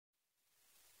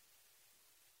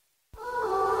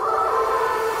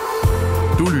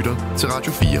Du lytter til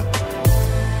Radio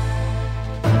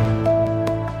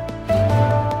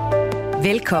 4.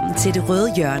 Velkommen til Det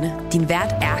Røde Hjørne. Din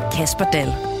vært er Kasper Dahl.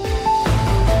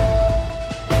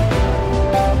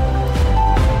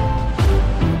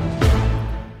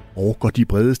 Og går de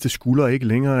bredeste skuldre ikke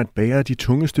længere at bære de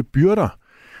tungeste byrder?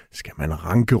 Skal man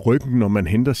ranke ryggen, når man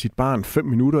henter sit barn 5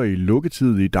 minutter i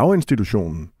lukketid i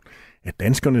daginstitutionen? Er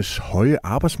danskernes høje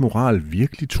arbejdsmoral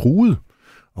virkelig truet?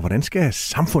 Og hvordan skal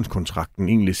samfundskontrakten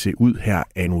egentlig se ud her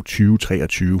anno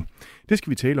 2023? Det skal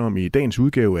vi tale om i dagens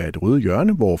udgave af Det Røde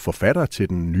Hjørne, hvor forfatter til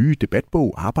den nye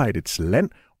debatbog Arbejdets Land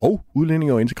og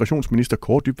udlændinge- og integrationsminister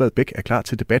Kaare Dybvad Bek er klar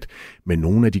til debat med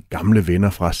nogle af de gamle venner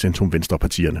fra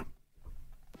centrum-venstre-partierne.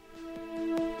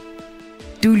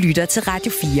 Du lytter til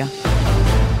Radio 4.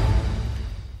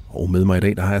 Og med mig i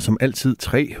dag, der har jeg som altid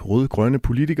 3 rød-grønne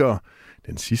politikere.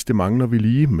 Den sidste mangler vi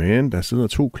lige, men der sidder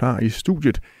 2 klar i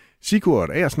studiet. Sigurd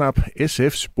Agersnap,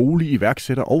 SF's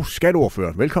boligiværksætter og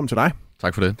skatteordfører. Velkommen til dig.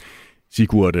 Tak for det.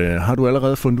 Sigurd, har du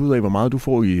allerede fundet ud af, hvor meget du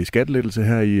får i skattelettelse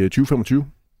her i 2025?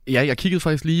 Ja, jeg kiggede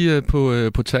faktisk lige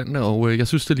på tallene, og jeg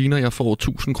synes, det ligner, at jeg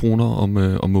får 1.000 kroner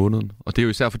om måneden. Og det er jo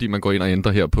især, fordi man går ind og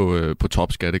ændrer her på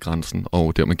topskattegrænsen,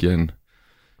 og dermed giver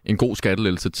en god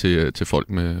skattelettelse til folk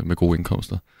med gode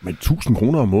indkomster. Men 1.000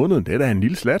 kroner om måneden, det er da en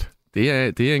lille slat.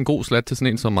 Det er en god slat til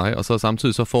sådan en som mig, og så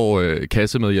samtidig så får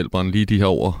kassemedhjælperen lige de her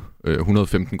over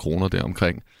 115 kroner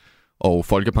deromkring. Og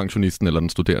folkepensionisten eller den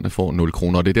studerende får 0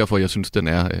 kroner, og det er derfor, jeg synes, den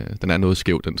er noget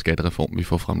skæv, den skattereform, vi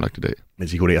får fremlagt i dag. Men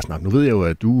Sigurd Agersnap, nu ved jeg jo,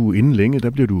 at du inden længe, der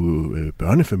bliver du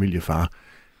børnefamiliefar.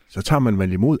 Så tager man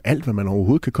vel imod alt, hvad man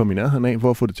overhovedet kan komme i nærheden af, for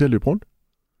at få det til at løbe rundt?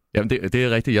 Jamen, det er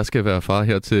rigtigt. Jeg skal være far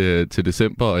her til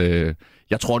december.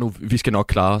 Jeg tror nu, vi skal nok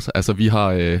klare os. Altså, vi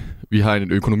har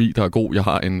en økonomi, der er god. Jeg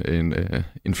har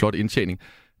en flot indtjening.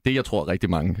 Det, jeg tror, rigtig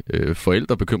mange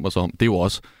forældre bekymrer sig om, det er jo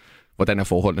også, hvordan er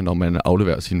forholdene, når man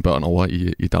afleverer sine børn over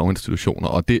i daginstitutioner.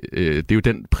 Og det er jo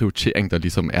den prioritering, der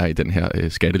ligesom er i den her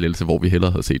skattelettelse, hvor vi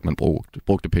hellere havde set, at man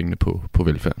brugte pengene på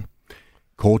velfærden.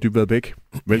 Kaare Dybvad Bek,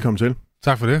 velkommen til.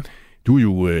 Tak for det. Du er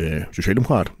jo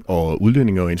socialdemokrat og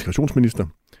udlændinge- og integrationsminister.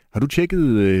 Har du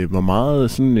tjekket, hvor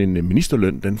meget sådan en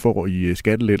ministerløn den får i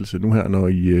skattelettelse nu her, når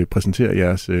I præsenterer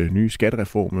jeres nye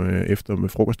skattereform efter med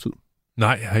frokosttid?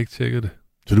 Nej, jeg har ikke tjekket det.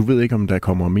 Så du ved ikke, om der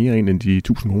kommer mere ind end de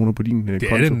 1.000 kroner på din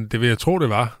konto? Det vil jeg tro, det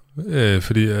var.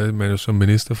 Fordi man jo som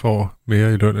minister får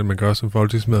mere i løn, end man gør som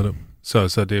folketingsmedlem.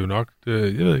 Så det er jo nok, jeg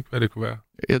ved ikke, hvad det kunne være.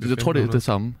 Jeg tror, det er det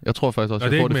samme. Jeg tror faktisk også,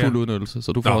 at jeg får det fuld udnyttelse,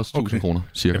 så du får også 1.000 kroner,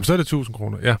 cirka. Jamen, så er det 1.000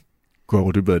 kroner, ja.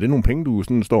 Kaare Dybvad, er det nogle penge, du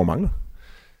sådan står og mangler?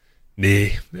 Nej,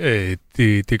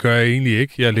 det gør jeg egentlig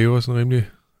ikke. Jeg lever sådan rimelig,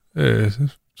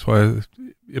 tror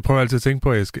jeg prøver altid at tænke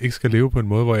på, at jeg ikke skal leve på en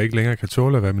måde, hvor jeg ikke længere kan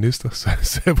tåle at være minister.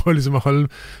 Så jeg prøver ligesom at holde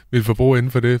mit forbrug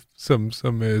inden for det,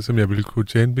 som jeg ville kunne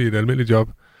tjene i et almindeligt job.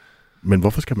 Men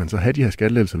hvorfor skal man så have de her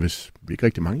skattelettelser, hvis vi ikke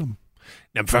rigtig mangler dem?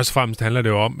 Jamen først og fremmest handler det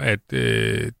jo om, at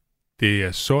det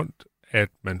er sundt, at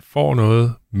man får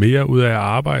noget mere ud af at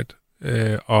arbejde,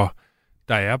 og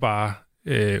der er bare,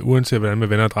 uanset hvordan man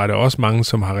vender og drejer, der er også mange,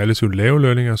 som har relativt lave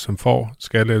lønninger, som får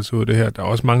skattelettelser ud af det her. Der er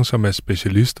også mange, som er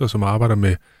specialister, som arbejder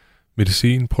med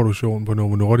medicinproduktion på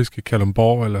Novo Nordisk i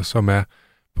Kalundborg, eller som er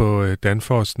på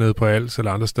Danfoss nede på Als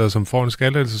eller andre steder, som får en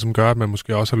skattelettelse, som gør, at man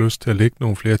måske også har lyst til at ligge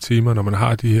nogle flere timer, når man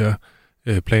har de her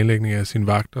planlægninger af sine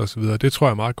vagter osv. Det tror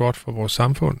jeg er meget godt for vores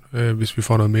samfund, hvis vi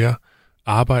får noget mere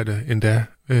arbejde endda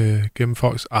gennem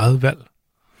folks eget valg.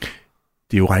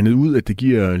 Det er jo regnet ud, at det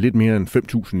giver lidt mere end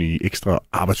 5.000 i ekstra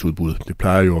arbejdsudbud. Det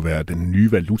plejer jo at være den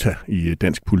nye valuta i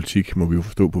dansk politik, må vi jo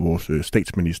forstå på vores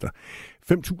statsminister.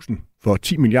 5.000 for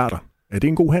 10 milliarder. Er det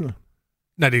en god handel?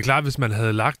 Nej, det er klart, hvis man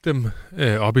havde lagt dem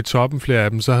op i toppen, flere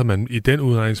af dem, så havde man i den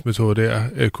udregningsmetode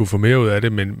der kunne få mere ud af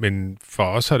det. Men for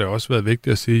os har det også været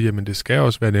vigtigt at sige, jamen det skal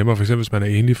også være nemmere. For eksempel hvis man er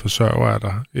enlig forsørger, er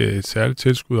der et særligt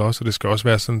tilskud også, og det skal også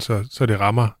være sådan, så det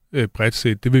rammer bredt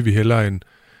set. Det vil vi hellere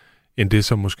end det,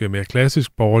 som måske er mere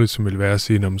klassisk borgerligt, som vil være at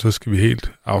sige, så skal vi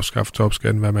helt afskaffe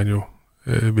topskatten, hvad man jo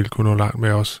ville kunne nå langt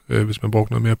med os, hvis man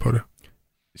brugte noget mere på det.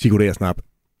 Sigurd Agersnap,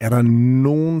 er der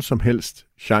nogen som helst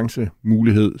chance,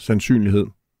 mulighed, sandsynlighed,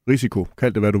 risiko,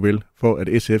 kald det hvad du vil, for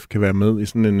at SF kan være med i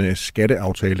sådan en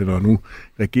skatteaftale, når nu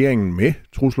regeringen med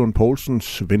Troels Lund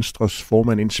Poulsens, Venstres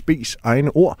formand, en spes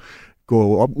egne ord,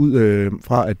 går op ud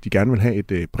fra, at de gerne vil have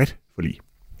et bredt forlig?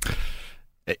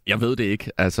 Jeg ved det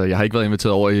ikke. Altså, jeg har ikke været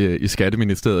inviteret over i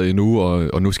Skatteministeriet endnu,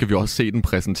 og nu skal vi også se den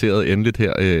præsenteret endeligt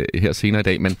her senere i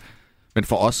dag. Men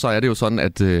for os så er det jo sådan,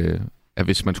 at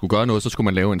hvis man skulle gøre noget, så skulle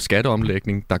man lave en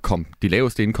skatteomlægning, der kom de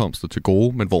laveste indkomster til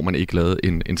gode, men hvor man ikke lavede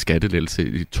en skattelettelse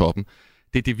i toppen.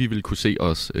 Det er det, vi vil kunne se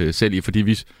os selv i, fordi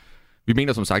vi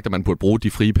mener som sagt, at man burde bruge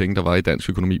de frie penge, der var i dansk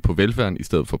økonomi på velfærden, i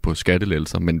stedet for på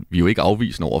skattelettelser, men vi er jo ikke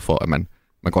afvisende over for, at man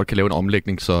man godt kan lave en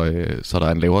omlægning, så der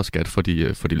er en lavere skat for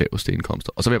de laveste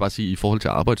indkomster. Og så vil jeg bare sige, at i forhold til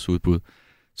arbejdsudbud,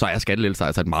 så er skattelettelser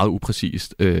altså et meget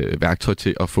upræcist værktøj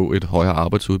til at få et højere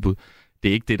arbejdsudbud. Det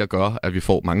er ikke det, der gør, at vi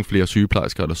får mange flere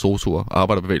sygeplejersker eller sosuer.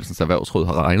 Arbejderbevægelsens Erhvervsråd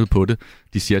har regnet på det.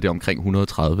 De siger, at det er omkring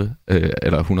 130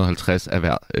 eller 150 af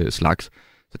hver slags.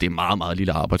 Så det er meget, meget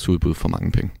lille arbejdsudbud for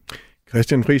mange penge.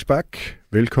 Christian Friis Bach,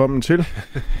 velkommen til.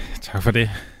 Tak for det.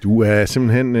 Du er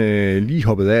simpelthen lige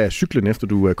hoppet af cyklen, efter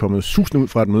du er kommet susende ud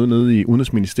fra et møde nede i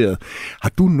Udenrigsministeriet.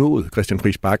 Har du nået, Christian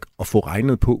Friis Bach, at få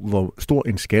regnet på, hvor stor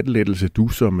en skattelettelse du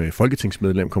som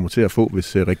folketingsmedlem kommer til at få,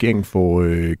 hvis regeringen får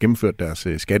gennemført deres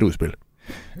skatteudspil?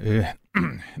 Nej,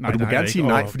 og du må gerne sige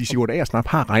nej, fordi Sigurd Agersnap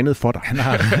har regnet for dig.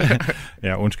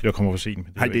 Ja, undskyld, jeg kommer for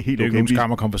sent. Nej, det er helt okay. Det er jo ikke nogen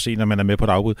skam at komme for sent, når man er med på et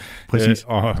afbud. Præcis.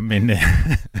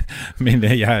 Men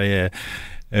jeg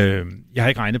har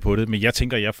ikke regnet på det, men jeg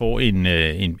tænker, at jeg får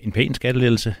en pæn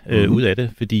skattelettelse ud af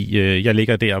det, fordi jeg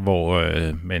ligger der, hvor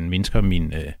man mindsker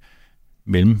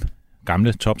min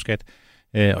gamle topskat,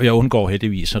 og jeg undgår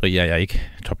heldigvis, så riger jeg ikke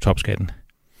topskatten.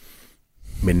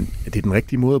 Men er det den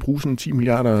rigtige måde at bruge sådan 10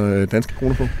 milliarder danske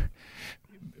kroner på?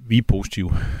 Vi er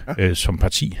positive som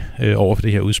parti over for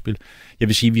det her udspil. Jeg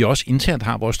vil sige, at vi også internt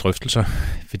har vores drøftelser,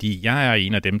 fordi jeg er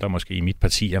en af dem, der måske i mit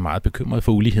parti er meget bekymret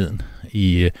for uligheden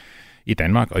i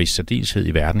Danmark og i særdeleshed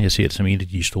i verden. Jeg ser det som en af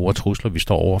de store trusler, vi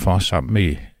står overfor sammen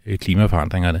med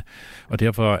klimaforandringerne. Og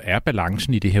derfor er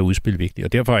balancen i det her udspil vigtig,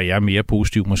 og derfor er jeg mere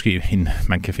positiv måske, end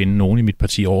man kan finde nogen i mit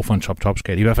parti over for en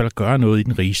top-top-skat. I hvert fald at gøre noget i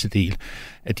den rigeste del,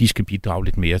 at de skal bidrage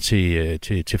lidt mere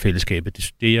til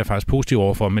fællesskabet. Det er jeg faktisk positiv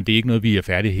overfor, men det er ikke noget, vi er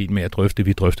færdige helt med at drøfte.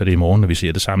 Vi drøfter det i morgen, når vi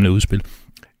ser det samlede udspil.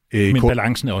 Men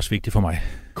balancen er også vigtig for mig.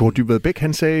 Kåre Dybvad Bæk,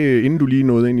 han sagde, inden du lige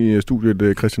nåede ind i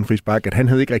studiet, Christian Friis Bach, at han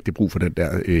havde ikke rigtig brug for den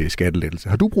der skattelettelse.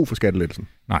 Har du brug for skattelettelsen?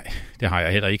 Nej, det har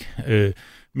jeg heller ikke.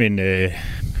 Men der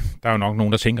er jo nok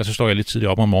nogen, der tænker, så står jeg lidt tidligt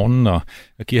op om morgenen og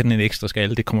giver den en ekstra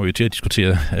skalle. Det kommer vi jo til at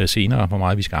diskutere senere, hvor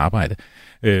meget vi skal arbejde.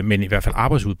 Men i hvert fald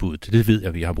arbejdsudbuddet, det ved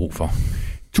jeg, vi har brug for.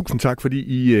 Tusind tak, fordi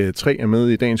I tre er med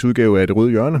i dagens udgave af Det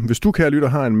Røde Hjørne. Hvis du, kære lytter,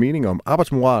 har en mening om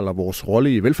arbejdsmoral og vores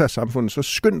rolle i velfærdssamfundet, så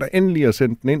skynd dig endelig at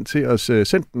sende den ind til os.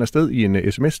 Send den afsted i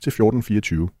en sms til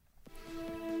 1424.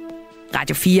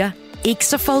 Radio 4. Ikke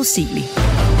så forudsigelig.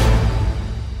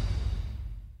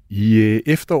 I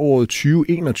efteråret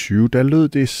 2021, der lød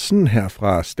det sådan her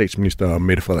fra statsminister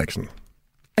Mette Frederiksen.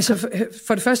 Altså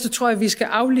for det første tror jeg, at vi skal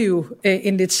aflive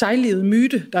en lidt sejlivet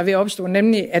myte, der er ved at opstå,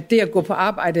 nemlig at det at gå på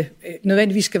arbejde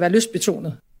nødvendigvis skal være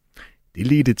lystbetonet. Det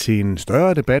ledte til en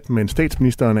større debat, men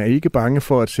statsministeren er ikke bange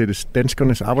for at sætte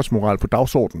danskernes arbejdsmoral på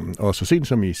dagsordenen. Og så sent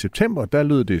som i september, der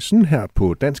lød det sådan her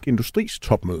på Dansk Industris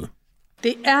topmøde.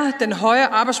 Det er den høje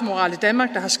arbejdsmoral i Danmark,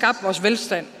 der har skabt vores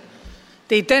velstand.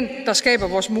 Det er den, der skaber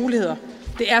vores muligheder.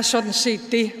 Det er sådan set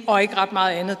det, og ikke ret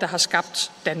meget andet, der har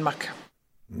skabt Danmark.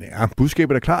 Ja,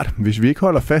 budskabet er klart. Hvis vi ikke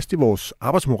holder fast i vores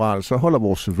arbejdsmoral, så holder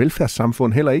vores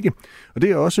velfærdssamfund heller ikke. Og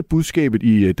det er også budskabet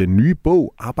i den nye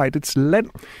bog, Arbejdets land.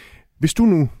 Hvis du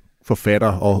nu, forfatter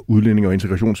og udlænding- og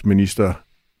integrationsminister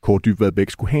Kåre Dybvad Bæk,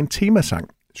 skulle have en temasang,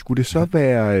 skulle det så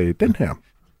være den her?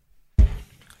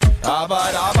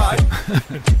 Arbejde, arbejde.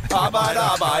 Arbejde,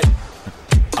 arbejde.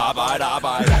 Arbejde,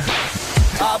 arbejde.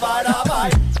 Arbejde,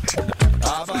 arbejde.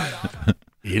 Arbejde.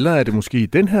 Eller er det måske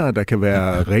den her, der kan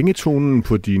være ringetonen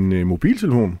på din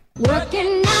mobiltelefon? Working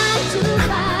 9 to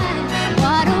 5,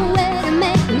 what a way to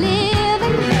make a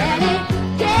living, barely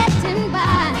getting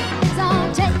by. It's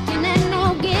all taking and no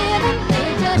giving,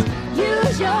 just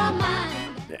use your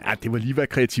mind. Ja, det var lige hvad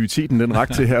kreativiteten den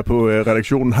rakte til her på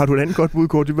redaktionen. Har du et andet godt bud,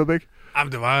 Kåre Dybvad Bæk?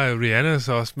 Jamen, det var Rihannas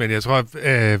også, men jeg tror,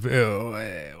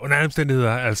 under alle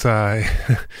omstændigheder, altså,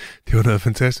 det var noget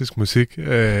fantastisk musik,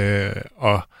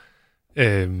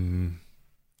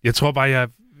 jeg tror bare,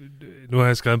 nu har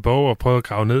jeg skrevet en bog og prøvet at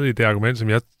grave ned i det argument, som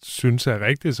jeg synes er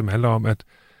rigtigt, som handler om, at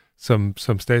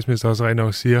som statsminister også rent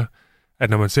nok siger, at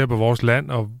når man ser på vores land,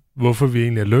 og hvorfor vi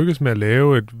egentlig er lykkes med at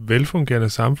lave et velfungerende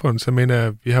samfund, så mener jeg,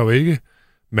 at vi har jo ikke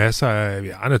masser af, vi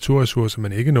har naturressourcer,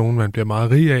 men ikke nogen, man bliver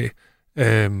meget rig af.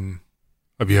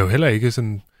 Og vi har jo heller ikke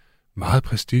sådan meget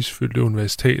prestigefyldte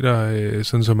universiteter,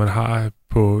 sådan som man har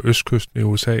på østkysten i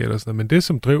USA eller sådan noget. Men det,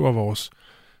 som driver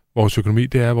vores økonomi,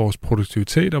 det er vores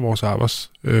produktivitet og vores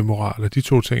arbejdsmoral, og de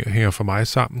to ting hænger for mig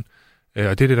sammen.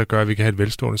 Og det er det, der gør, at vi kan have et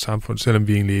velstående samfund, selvom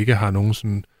vi egentlig ikke har nogen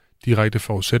sådan direkte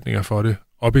forudsætninger for det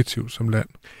objektivt som land.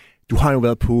 Du har jo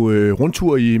været på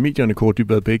rundtur i medierne, Kåre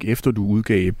Dybvad Bæk, efter du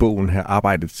udgav bogen her,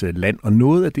 Arbejdets land. Og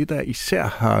noget af det, der især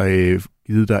har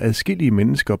givet dig adskillige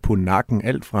mennesker på nakken,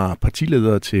 alt fra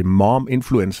partiledere til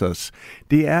mom-influencers,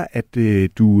 det er, at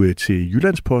du til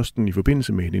Jyllandsposten i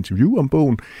forbindelse med et interview om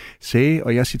bogen sagde,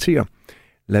 og jeg citerer,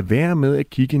 Lad være med at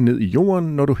kigge ned i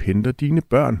jorden, når du henter dine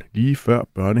børn, lige før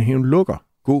børnehaven lukker.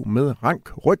 Gå med rank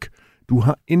ryg. Du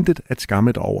har intet at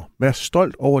skamme dig over. Vær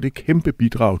stolt over det kæmpe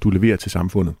bidrag, du leverer til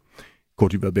samfundet.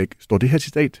 Kurt Dybvad Bech, står det her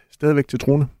citat stadigvæk til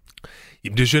troende?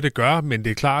 Jamen det synes jeg, det gør, men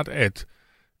det er klart, at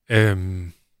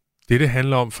det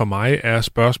handler om for mig, er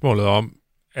spørgsmålet om,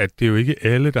 at det er jo ikke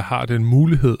alle, der har den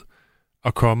mulighed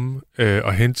at komme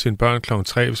og hente sine børn kl.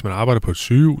 3, hvis man arbejder på et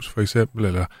sygehus for eksempel,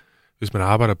 eller hvis man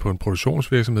arbejder på en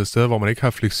produktionsvirksomhed et sted, hvor man ikke har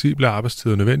fleksible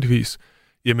arbejdstider nødvendigvis,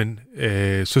 jamen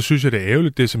så synes jeg, det er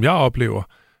ærgerligt, det som jeg oplever,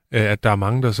 at der er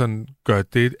mange, der sådan gør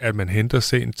det, at man henter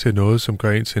sent til noget, som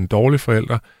gør en til en dårlig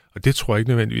forælder, og det tror jeg ikke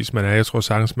nødvendigvis, man er. Jeg tror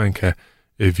sagtens, man kan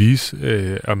vise,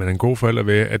 at man er en god forælder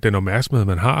ved, at den opmærksomhed,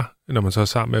 man har, når man så er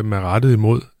sammen med dem, er rettet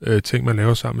imod ting, man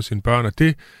laver sammen med sine børn. Og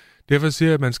derfor siger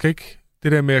jeg, at man skal ikke,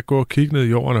 det der med at gå og kigge ned i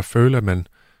jorden og føle, at man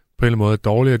på en eller anden måde er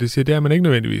dårlig, og det siger, det er man ikke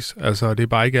nødvendigvis. Altså, det er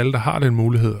bare ikke alle, der har den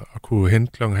mulighed at kunne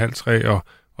hente kl. 2:30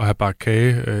 og have bare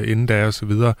kage inden da og så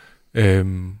videre.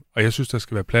 Og jeg synes, der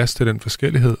skal være plads til den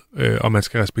forskellighed, og man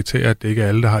skal respektere, at det ikke er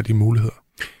alle, der har de muligheder.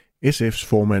 SF's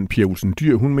formand Pia Olsen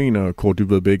Dyhr, hun mener, Kurt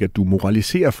Dybvad Bech, at du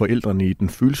moraliserer forældrene i den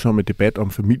følsomme debat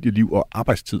om familieliv og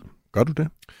arbejdstid. Gør du det?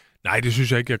 Nej, det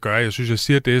synes jeg ikke, jeg gør. Jeg synes, jeg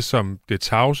siger det, som det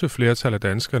tavse flertal af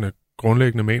danskerne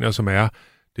grundlæggende mener, som er,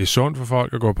 det er sundt for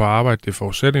folk at gå på arbejde, det er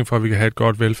forudsætning for, at vi kan have et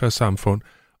godt velfærdssamfund,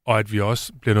 og at vi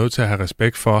også bliver nødt til at have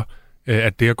respekt for,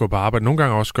 at det at gå på arbejde nogle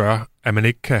gange også gør, at man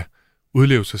ikke kan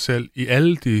udleve sig selv i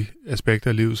alle de aspekter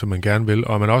af livet, som man gerne vil,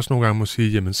 og man også nogle gange må sige,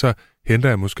 jamen så henter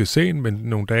jeg måske sent, men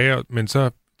nogle dage, men så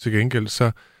til gengæld,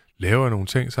 så laver jeg nogle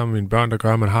ting sammen med mine børn, der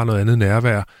gør, at man har noget andet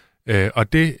nærvær.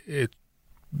 Og det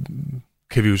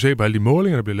kan vi jo se på alle de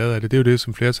målinger, der bliver lavet af det. Det er jo det,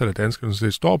 som flertal af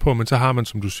danskerne står på, men så har man,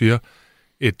 som du siger,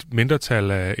 et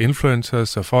mindretal af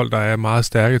influencers og folk, der er meget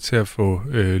stærke til at få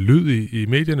lyd i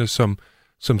medierne,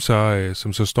 som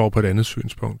så står på et andet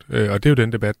synspunkt. Og det er jo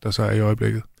den debat, der så er i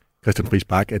øjeblikket. Christian Friis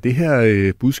Bach, er det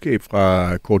her budskab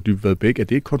fra Kurt Dybvad Bech, er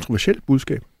det et kontroversielt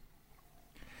budskab?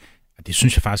 Det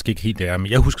synes jeg faktisk ikke helt, det er.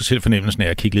 Men jeg husker selv fornemmelsen af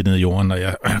at kigge lidt ned i jorden, når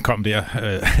jeg kom der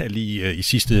lige i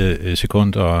sidste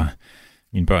sekund, og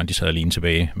mine børn, de sad alene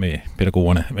tilbage med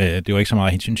pædagogerne. Det var ikke så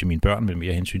meget hensyn til mine børn, men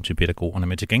mere hensyn til pædagogerne.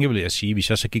 Men til gengæld vil jeg sige, hvis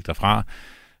jeg så gik derfra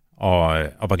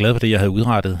og var glad for det, jeg havde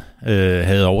udrettet,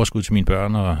 havde overskud til mine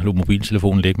børn og lå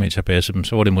mobiltelefonen ligge med til at passe dem,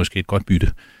 så var det måske et godt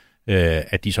bytte.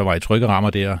 At de så var i trygge rammer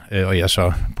der, og jeg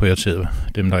så prioriterede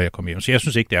dem, der jeg kom hjem. Så jeg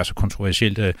synes ikke, det er så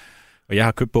kontroversielt. Og jeg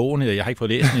har købt bogen, og jeg har ikke fået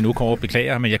læst den endnu, Kåre,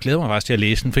 beklager, men jeg glæder mig faktisk til at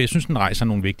læse den, for jeg synes, den rejser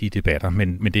nogle vigtige debatter,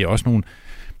 men det er også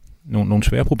nogle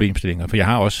svære problemstillinger, for jeg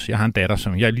har en datter,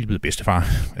 som jeg er lige blevet bedstefar,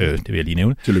 det vil jeg lige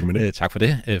nævne. Tillykke med det. Tak for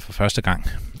det, for første gang.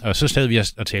 Og så sad vi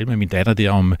og talte med min datter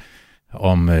der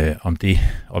om det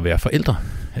at være forældre.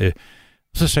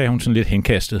 Så sagde hun sådan lidt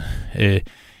henkastet,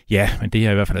 ja, men det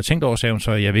jeg i hvert fald har tænkt over, sagde hun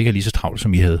så, jeg vil ikke have lige så travlt,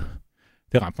 som I havde.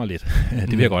 Det ramte mig lidt.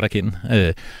 Det vil jeg godt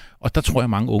erkende. Og der tror jeg,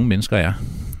 mange unge mennesker er.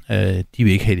 De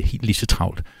vil ikke have det helt lige så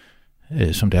travlt,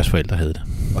 som deres forældre havde det.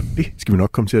 Og det skal vi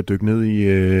nok komme til at dykke ned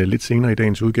i lidt senere i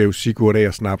dagens udgave, Sigurd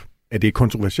Agersnap. Er det et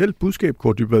kontroversielt budskab,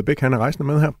 Kurt Dybvad Bech, han er rejsende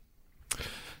med her?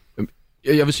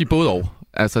 Jeg vil sige både og.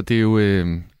 Altså, det er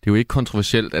jo ikke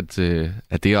kontroversielt, at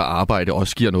det at arbejde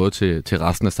også giver noget til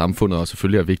resten af samfundet, og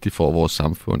selvfølgelig er vigtigt for, at vores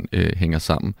samfund hænger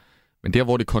sammen. Men der,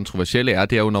 hvor det kontroversielle er,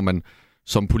 det er jo, når man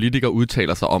som politiker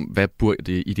udtaler sig om, hvad burde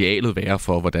det idealet være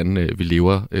for, hvordan vi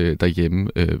lever derhjemme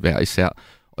hver især.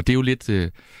 Og det er jo lidt...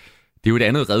 Det er jo et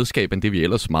andet redskab, end det vi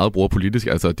ellers meget bruger politisk,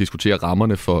 altså at diskutere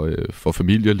rammerne for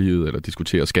familielivet, eller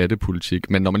diskutere skattepolitik.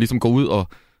 Men når man ligesom går ud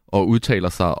og udtaler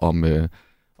sig om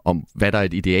hvad der er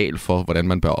et ideal for, hvordan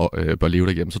man bør leve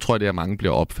derhjemme, så tror jeg, at mange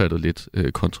bliver opfattet lidt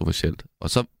kontroversielt. Og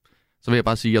så vil jeg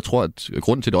bare sige, jeg tror, at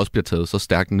grunden til, at det også bliver taget så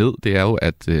stærkt ned, det er jo,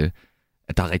 at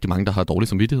der er rigtig mange, der har dårlig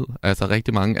samvittighed. Altså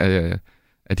rigtig mange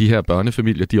af de her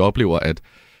børnefamilier, de oplever, at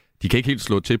de kan ikke helt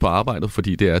slå til på arbejdet,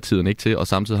 fordi det er tiden ikke til, og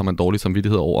samtidig har man dårlig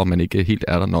samvittighed over, at man ikke helt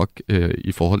er der nok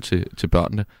i forhold til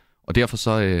børnene. Og derfor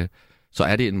så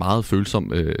er det en meget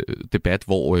følsom debat,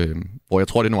 hvor jeg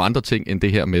tror, det er nogle andre ting, end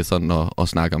det her med sådan at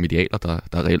snakke om idealer,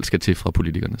 der reelt skal til fra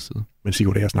politikernes side. Men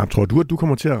Sigurd Agersnap, tror du, at du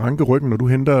kommer til at ranke ryggen, når du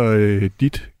henter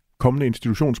dit kommende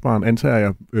institutionsbarn, antager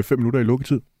jeg 5 minutter i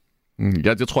lukketid?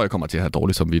 Jeg tror, jeg kommer til at have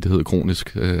dårlig samvittighed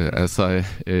kronisk.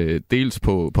 Dels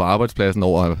på arbejdspladsen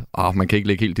over, at man kan ikke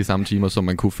lægge helt de samme timer, som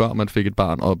man kunne før man fik et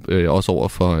barn, og også over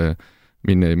for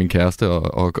min kæreste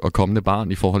og kommende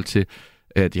barn i forhold til,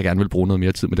 at jeg gerne vil bruge noget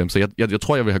mere tid med dem. Så jeg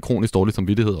tror, jeg vil have kronisk dårlig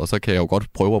samvittighed, og så kan jeg jo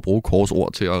godt prøve at bruge Kåres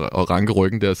ord til at ranke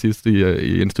ryggen der sidst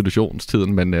i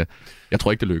institutionstiden, men jeg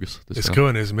tror ikke, det lykkes. Jeg skriver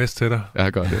en sms til dig. Ja,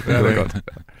 jeg gør det. Det er godt.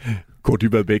 Kurt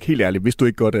Dybvad Bech, helt ærligt, vidste du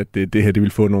ikke godt, at det her det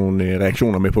ville få nogle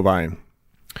reaktioner med på vejen?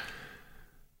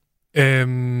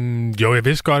 Jo, jeg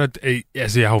vidste godt,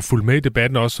 at jeg har jo fulgt med i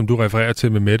debatten også, som du refererer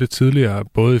til med Mette tidligere,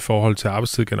 både i forhold til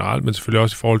arbejdstid generelt, men selvfølgelig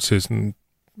også i forhold til sådan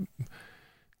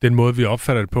den måde, vi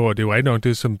opfatter det på, og det er jo rigtig nok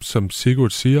det, som Sigurd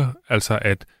siger, altså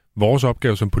at vores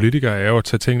opgave som politikere er jo at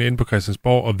tage tingene ind på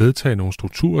Christiansborg og vedtage nogle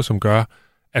strukturer, som gør,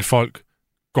 at folk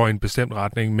går i en bestemt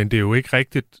retning, men det er jo ikke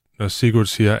rigtigt, når Sigurd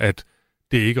siger, at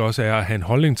det ikke også er at have en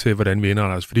holdning til, hvordan vi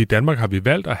indretter os. Fordi i Danmark har vi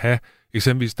valgt at have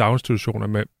eksempelvis daginstitutioner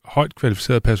med højt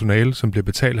kvalificeret personale, som bliver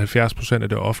betalt 70% af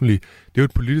det offentlige. Det er jo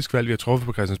et politisk valg, vi har truffet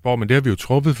på Christiansborg, men det har vi jo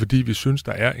truffet, fordi vi synes,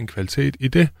 der er en kvalitet i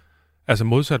det. Altså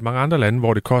modsat mange andre lande,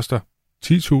 hvor det koster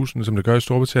 10.000, som det gør i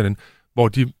Storbritannien, hvor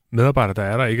de medarbejdere, der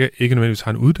er der, ikke nødvendigvis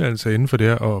har en uddannelse inden for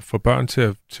det og få børn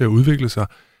til at udvikle sig.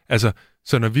 Altså,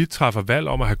 så når vi træffer valg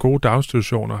om at have gode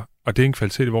daginstitutioner, og det er en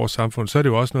kvalitet i vores samfund, så er det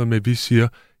jo også noget med, at vi siger,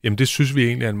 jamen det synes vi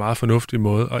egentlig er en meget fornuftig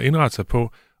måde at indrette sig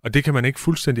på, og det kan man ikke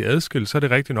fuldstændig adskille. Så er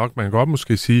det rigtigt nok, man kan godt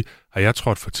måske sige, har jeg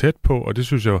trådt for tæt på, og det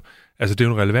synes jeg jo, altså det er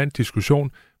jo en relevant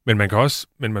diskussion, men man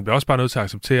bliver også bare nødt til at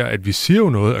acceptere, at vi siger jo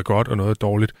noget er godt og noget er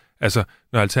dårligt. Altså,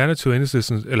 når Alternativet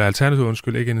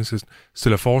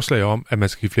stiller forslag om, at man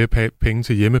skal give flere penge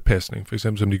til hjemmepasning, for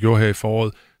eksempel som de gjorde her i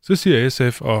foråret, så siger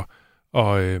SF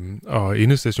og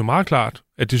Enhedslisten jo meget klart,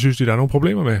 at de synes, der er nogle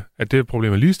problemer med. At det er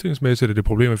problemer ligestillingsmæssigt, at det er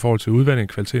problemer i forhold til udvandring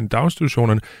og kvaliteten i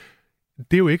daginstitutionerne.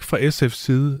 Det er jo ikke fra SF's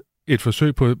side et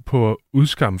forsøg på at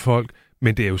udskamme folk,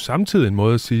 men det er jo samtidig en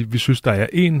måde at sige, at vi synes, der er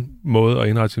en måde at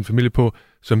indrette sin familie på,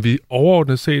 som vi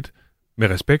overordnet set, med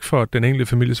respekt for den enkelte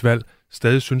families valg,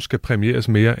 stadig synes skal præmieres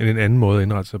mere end en anden måde at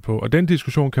indrette sig på. Og den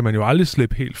diskussion kan man jo aldrig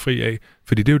slippe helt fri af,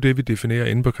 fordi det er jo det, vi definerer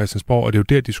inde på Christiansborg, og det er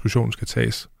jo der, diskussionen skal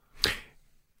tages.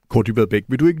 Kåre Dybvad Bech,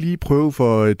 vil du ikke lige prøve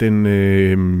for den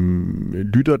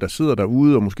lytter, der sidder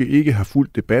derude og måske ikke har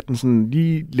fulgt debatten, sådan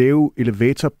lige lave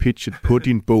elevator pitchet på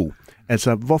din bog?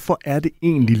 Altså, hvorfor er det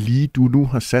egentlig lige, du nu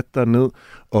har sat dig ned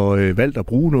og valgt at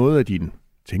bruge noget af din,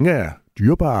 tænker jeg,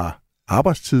 dyrebare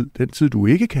arbejdstid, den tid, du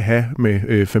ikke kan have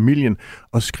med familien,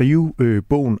 og skrive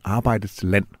bogen Arbejdets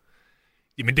land?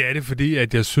 Jamen det er det, fordi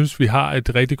at jeg synes, vi har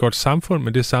et rigtig godt samfund,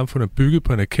 men det samfund er bygget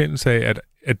på en erkendelse af,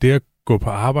 at det at gå på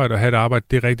arbejde og have et arbejde,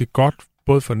 det er rigtig godt,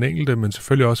 både for den enkelte, men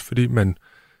selvfølgelig også, fordi man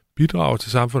bidrager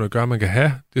til samfundet og gør, at man kan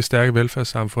have det stærke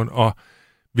velfærdssamfund. Og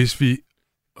hvis vi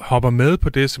hopper med på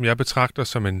det, som jeg betragter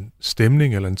som en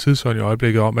stemning eller en tidsånd i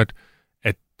øjeblikket om, at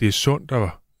det er sundt at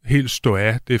helt stå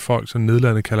af, det er folk, som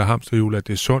nedladende kalder hamsterhjul, at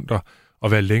det er sundt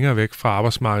at være længere væk fra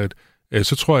arbejdsmarkedet,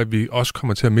 så tror jeg, at vi også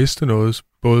kommer til at miste noget,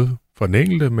 både for den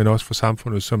enkelte, men også for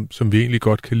samfundet, som vi egentlig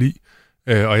godt kan lide.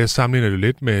 Og jeg sammenligner det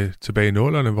lidt med tilbage i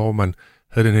 00'erne, hvor man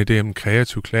havde den her idé om en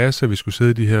kreativ klasse, vi skulle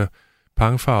sidde i de her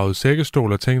pangfarvede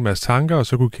sækkestoler og tænke en masse tanker, og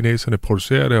så kunne kineserne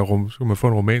producere det, og så kunne man få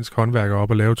en romansk håndværker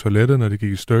op og lave toilettet, når det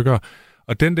gik i stykker.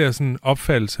 Og den der sådan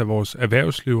opfattelse af vores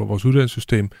erhvervsliv og vores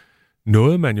uddannelsessystem,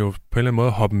 nåede man jo på en eller anden måde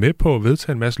at hoppe med på og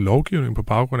vedtage en masse lovgivning på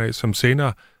baggrund af, som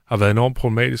senere har været enormt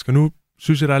problematisk. Og nu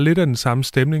synes jeg, der er lidt af den samme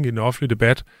stemning i den offentlige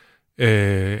debat,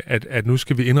 at nu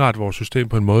skal vi indrette vores system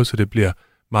på en måde, så det bliver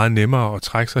meget nemmere at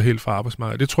trække sig helt fra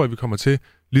arbejdsmarkedet. Det tror jeg, vi kommer til,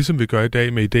 ligesom vi gør i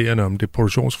dag med idéerne om det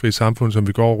produktionsfrie samfund, som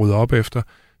vi går og rydder op efter,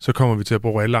 så kommer vi til at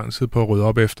bruge rigtig lang tid på at rydde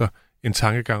op efter en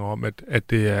tankegang om, at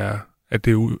det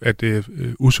er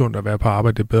usundt at være på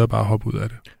arbejde, det er bedre bare at hoppe ud af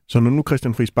det. Så når nu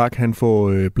Christian Friis Bach, han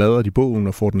får bladret i bogen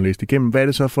og får den læst igennem, hvad er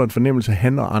det så for en fornemmelse,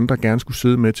 han og andre gerne skulle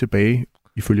sidde med tilbage,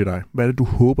 ifølge dig? Hvad er det, du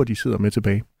håber, de sidder med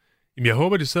tilbage? Jamen, jeg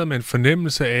håber, de sidder med en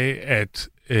fornemmelse af, at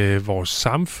vores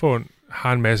samfund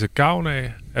har en masse gavn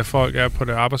af, at folk er på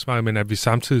det arbejdsmarked, men at vi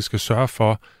samtidig skal sørge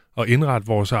for at indrette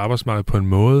vores arbejdsmarked på en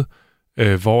måde,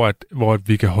 hvor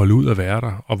vi kan holde ud at være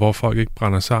der, og hvor folk ikke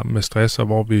brænder sammen med stress, og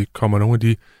hvor vi kommer nogle af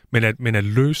de... Men at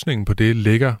løsningen på det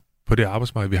ligger på det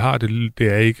arbejdsmarked, vi har, det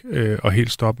er ikke at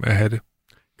helt stoppe med at have det.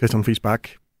 Christian Friis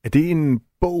Bach, er det en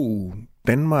bog,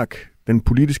 Danmark, den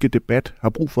politiske debat, har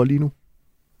brug for lige nu?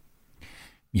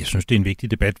 Jeg synes, det er en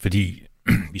vigtig debat, fordi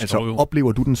vi står jo...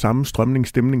 oplever du den samme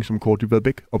stemning, som Kåre Dybvad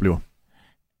Bech oplever?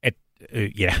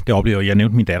 Ja, det oplever jeg. Jeg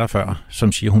nævnte min datter før,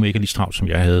 som siger, hun ikke er lige travlt, som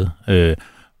jeg havde.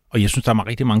 Og jeg synes, der er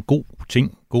rigtig mange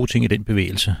gode ting i den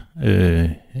bevægelse.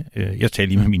 Jeg talte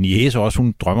lige med min niece også,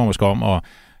 hun drømmer måske om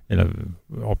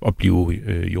at blive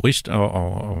jurist,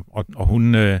 og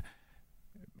hun...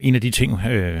 En af de ting,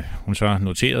 hun så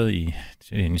noterede i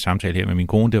en samtale her med min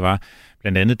kone, det var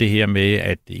blandt andet det her med,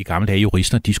 at i gamle dage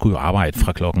jurister, de skulle jo arbejde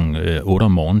fra klokken 8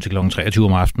 om morgenen til klokken 23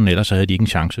 om aftenen, ellers så havde de ikke en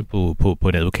chance på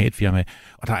et advokatfirma.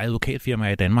 Og der er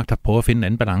advokatfirmaer i Danmark, der prøver at finde en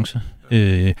anden balance,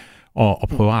 og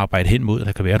prøver at arbejde hen mod, at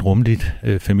der kan være et rummeligt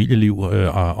familieliv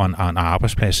og en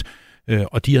arbejdsplads,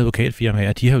 Og de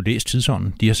advokatfirmaer, de har jo læst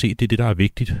tidsånden. De har set, det er det, der er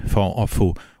vigtigt for at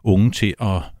få unge til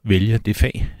at vælge det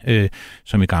fag,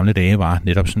 som i gamle dage var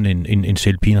netop sådan en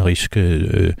selvpinerisk 7-23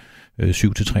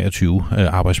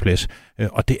 arbejdsplads.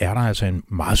 Og det er der altså en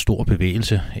meget stor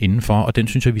bevægelse indenfor, og den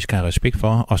synes jeg, vi skal have respekt for.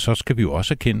 Og så skal vi jo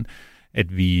også erkende,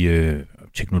 at vi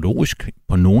teknologisk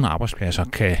på nogle arbejdspladser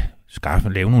kan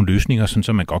lave nogle løsninger, sådan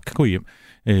så man godt kan gå hjem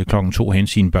klokken 2 hen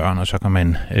sine børn, og så kan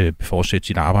man fortsætte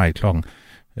sit arbejde klokken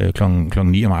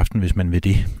 9 om aftenen, hvis man vil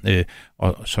det.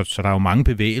 Og så der er jo mange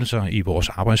bevægelser i vores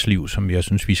arbejdsliv, som jeg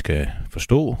synes, vi skal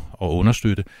forstå og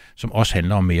understøtte, som også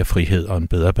handler om mere frihed og en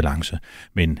bedre balance.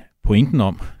 Men pointen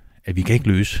om, at vi kan ikke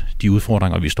løse de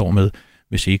udfordringer, vi står med,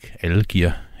 hvis ikke alle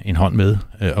giver en hånd med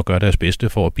og gør deres bedste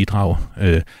for at bidrage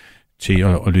til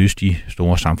at løse de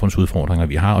store samfundsudfordringer,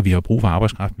 vi har. Og vi har brug for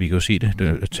arbejdskraft. Vi kan jo se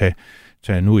det.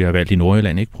 Nu er jeg valgt i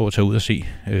Nordjylland, ikke? Prøv at tage ud og se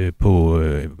på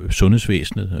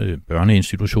sundhedsvæsenet,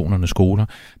 børneinstitutionerne, skoler.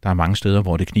 Der er mange steder,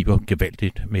 hvor det kniber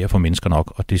gevaldigt med at få mennesker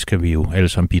nok, og det skal vi jo alle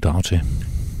sammen bidrage til.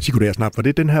 Sigurd Snap, var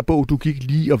det den her bog, du gik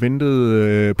lige og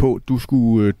ventede på, du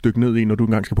skulle dykke ned i, når du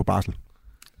engang skal på barsel?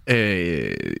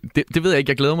 Det ved jeg ikke.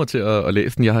 Jeg glæder mig til at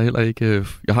læse den. Jeg har heller ikke,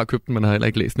 jeg har købt den, men har heller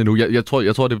ikke læst den endnu. Jeg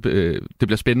tror det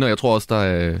bliver spændende, og jeg tror også, der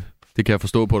er, det kan jeg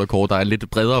forstå på dig, Kåre, der er en lidt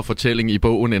bredere fortælling i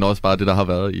bogen, end også bare det, der har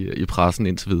været i pressen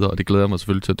indtil videre, og det glæder jeg mig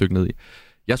selvfølgelig til at dykke ned i.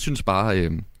 Jeg synes bare,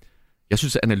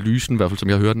 analysen, i hvert fald som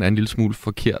jeg hører den, er en lille smule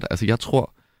forkert. Altså jeg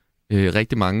tror,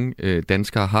 rigtig mange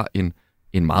danskere har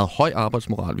en meget høj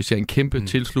arbejdsmoral. Vi ser en kæmpe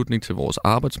tilslutning til vores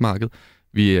arbejdsmarked.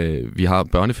 Vi har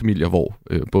børnefamilier, hvor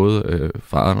både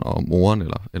faren og moren,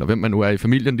 eller hvem man nu er i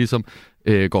familien, ligesom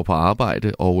går på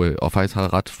arbejde og faktisk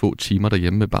har ret få timer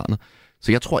derhjemme med barnet.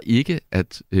 Så jeg tror ikke,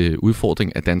 at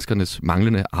udfordringen af danskernes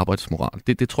manglende arbejdsmoral,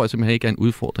 det tror jeg simpelthen ikke er en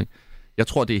udfordring. Jeg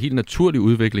tror, det er helt naturlig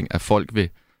udvikling, at folk vil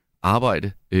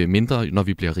arbejde mindre, når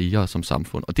vi bliver rigere som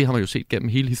samfund. Og det har man jo set gennem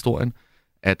hele historien,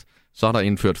 at så er der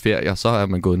indført ferier, så er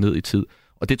man gået ned i tid.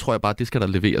 Og det tror jeg bare, det skal der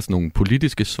leveres nogle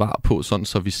politiske svar på, sådan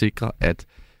så vi sikrer, at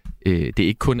det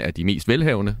ikke kun er de mest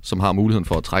velhavende, som har muligheden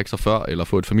for at trække sig før, eller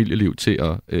få et familieliv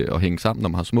til at hænge sammen, når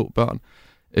man har små børn,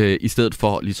 i stedet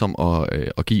for ligesom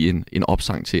at give en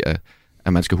opsang til,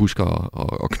 at man skal huske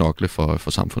at knokle for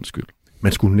samfundets skyld.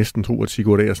 Man skulle næsten tro, at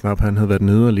Sigurd Snap, han havde været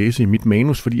nede og læse i mit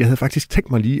manus, fordi jeg havde faktisk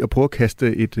tænkt mig lige at prøve at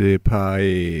kaste et par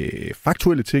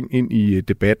faktuelle ting ind i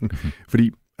debatten.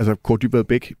 Fordi, altså, Kåre Dybvad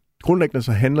Bæk, grundlæggende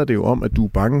så handler det jo om, at du er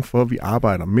bange for, at vi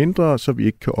arbejder mindre, så vi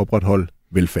ikke kan opretholde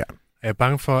velfærden. Jeg er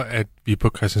bange for, at vi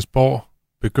på Christiansborg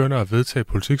begynder at vedtage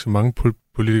politik, som mange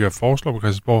politikere foreslår på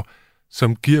Christiansborg,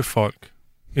 som giver folk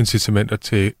incitamenter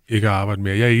til ikke at arbejde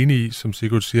mere. Jeg er enig i, som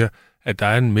Sigurd siger, at der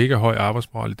er en mega høj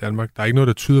arbejdsmoral i Danmark. Der er ikke noget,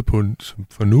 der tyder på, som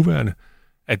for nuværende,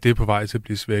 at det er på vej til at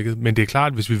blive svækket. Men det er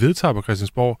klart, at hvis vi vedtager på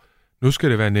Christiansborg, nu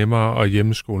skal det være nemmere at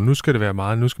hjemmeskole, nu skal det være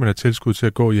meget, nu skal man have tilskud til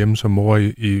at gå hjemme som mor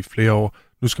i flere år,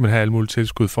 nu skal man have alle mulige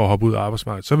tilskud for at hoppe ud af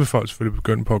arbejdsmarkedet, så vil folk selvfølgelig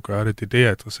begynde på at gøre det. Det er det, jeg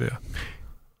adresserer.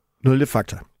 Noget lidt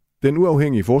fakta. Den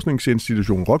uafhængige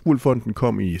forskningsinstitution Rockwool-fonden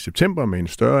kom i september med en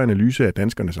større analyse af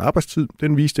danskernes arbejdstid.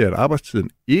 Den viste, at arbejdstiden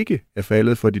ikke er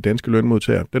faldet for de danske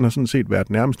lønmodtagere. Den har sådan set været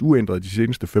nærmest uændret de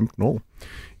seneste 15 år.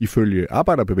 Ifølge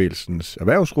Arbejderbevægelsens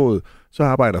Erhvervsråd, så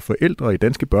arbejder forældre i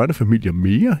danske børnefamilier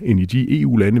mere end i de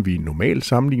EU-lande, vi normalt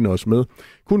sammenligner os med.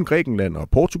 Kun Grækenland og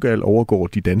Portugal overgår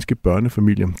de danske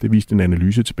børnefamilier. Det viste en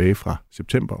analyse tilbage fra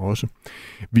september også.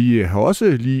 Vi har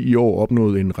også lige i år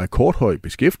opnået en rekordhøj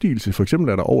beskæftigelse. For eksempel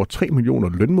er der over 3 millioner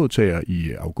lønmodtagere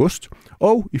i august.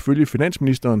 Og ifølge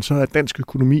finansministeren, så er dansk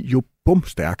økonomi jo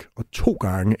bumstærk, og 2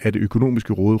 gange er det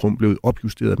økonomiske råderum blevet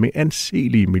opjusteret med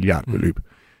anselige milliardbeløb.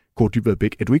 Kåre Dybvad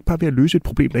Bæk, er du ikke bare ved at løse et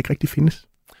problem, der ikke rigtig findes?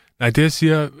 Nej, det jeg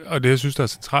siger, og det jeg synes, der er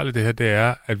centralt i det her, det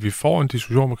er, at vi får en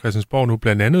diskussion med Christiansborg nu,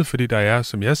 blandt andet fordi der er,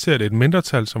 som jeg ser det, et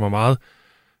mindretal, som er meget,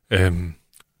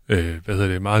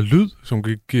 meget lyd, som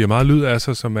giver meget lyd af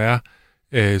sig,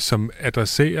 som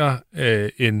adresserer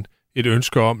et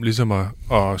ønske om ligesom at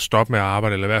stoppe med at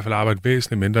arbejde, eller i hvert fald arbejde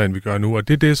væsentligt mindre, end vi gør nu. Og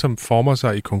det er det, som former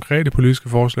sig i konkrete politiske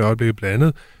forslag i øjeblikket, blandt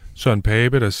andet Søren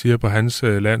Pape, der siger på hans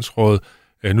landsråd,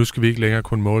 nu skal vi ikke længere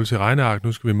kun måles i regneark,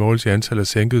 nu skal vi måles i antal af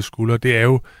sænkede skuldre. Det er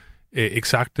jo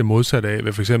eksakt det modsatte af,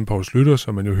 hvad for eksempel Poul Schlüter,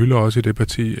 som man jo hylder også i det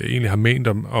parti, egentlig har ment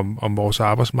om vores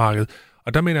arbejdsmarked.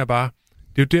 Og der mener jeg bare,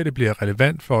 det er jo der, det bliver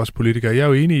relevant for os politikere. Jeg er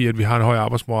jo enig i, at vi har en høj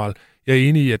arbejdsmoral. Jeg er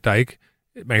enig i, at der ikke,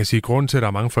 man kan sige, grunden til, at der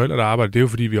er mange forældre, der arbejder, det er jo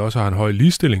fordi, vi også har en høj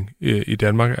ligestilling i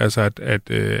Danmark. Altså, at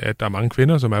der er mange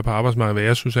kvinder, som er på arbejdsmarkedet, hvad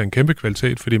jeg synes er en kæmpe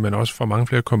kvalitet, fordi man også får mange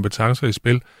flere kompetencer i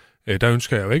spil. Der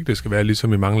ønsker jeg jo ikke, det skal være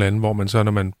ligesom i mange lande, hvor man så,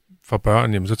 når man får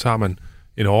børn, jamen, så tager man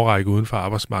en årrække uden for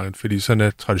arbejdsmarkedet, fordi sådan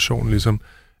er traditionen ligesom.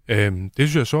 Det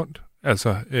synes jeg er sundt,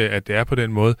 altså, at det er på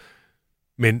den måde.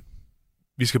 Men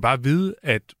vi skal bare vide,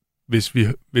 at hvis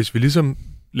vi ligesom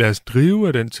lader os drive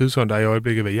af den tidsånd, der er i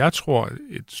øjeblikket, hvad jeg tror,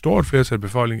 et stort flertal af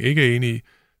befolkningen ikke er enige i,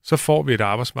 så får vi et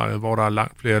arbejdsmarked, hvor der er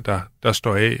langt flere, der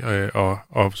står af,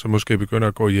 og så måske begynder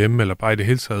at gå hjem, eller bare i det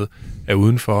hele taget er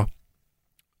udenfor.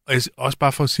 Og også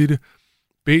bare for at sige det,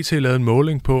 BT lavede en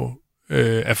måling på,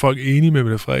 er folk enige med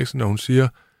Mette Frederiksen, når hun siger,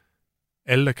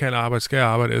 alle, der kan arbejde, skal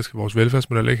arbejde, ellers skal vores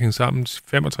velfærdsmodel ikke hænge sammen.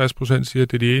 65% siger,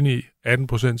 det er de enige i,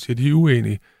 18% siger, de er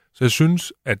uenige. Så jeg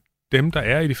synes, at dem, der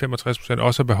er i de 65%,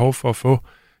 også har behov for at få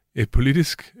et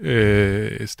politisk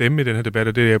stemme i den her debat,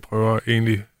 og det jeg prøver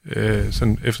egentlig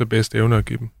sådan efter bedste evne at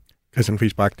give dem. Christian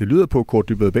Friis Bach, det lyder på Kurt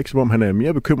Dybvad Bech, som om han er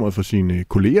mere bekymret for sine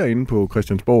kolleger inde på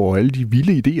Christiansborg, og alle de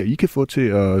vilde idéer, I kan få til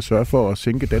at sørge for at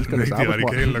sænke danskernes arbejdsmoral.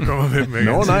 Det er ikke de radikale, der kommer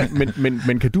med dem. Nå nej,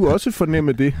 men kan du også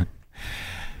fornemme det?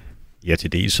 Ja,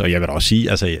 til dels, og jeg vil da også sige,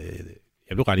 altså, jeg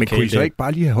blev radikal. Men kunne I så ikke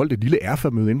bare lige have holdt et lille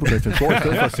erfamøde inde på Christiansborg, i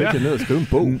stedet for at sætte jer ned og skrive en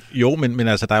bog? Jo, men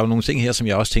altså, der er jo nogle ting her, som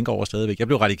jeg også tænker over stadigvæk. Jeg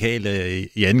blev radikal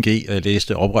i 2G, og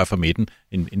læste Oprør fra midten,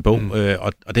 en bog,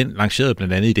 og den lancerede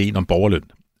blandt andet ideen om borgerløn.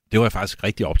 Det var jeg faktisk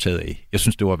rigtig optaget af. Jeg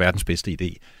synes, det var verdens bedste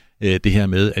idé. Det her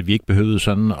med, at vi ikke behøvede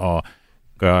sådan at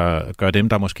gøre dem,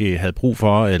 der måske havde brug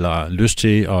for eller lyst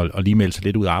til at lige melde sig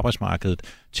lidt ud af arbejdsmarkedet,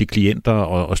 til klienter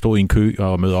og stå i en kø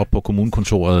og møde op på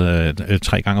kommunekontoret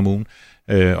 3 gange om ugen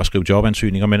og skrive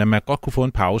jobansøgninger, men at man godt kunne få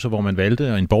en pause, hvor man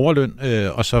valgte en borgerløn,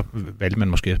 og så valgte man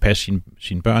måske at passe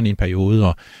sine børn i en periode,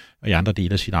 og i andre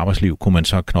dele af sit arbejdsliv kunne man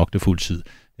så knokle fuldtid.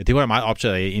 Det var jeg meget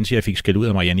optaget af, indtil jeg fik skæld ud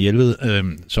af Marianne Jelved,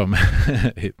 som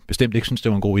bestemt ikke synes, det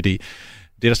var en god idé.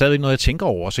 Det er der stadigvæk noget, jeg tænker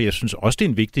over, så jeg synes også, det er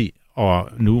en vigtig, og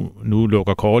nu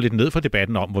lukker Kåre lidt ned for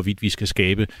debatten om, hvorvidt vi skal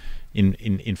skabe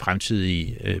en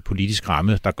fremtidig politisk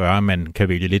ramme, der gør, at man kan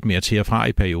vælge lidt mere til og fra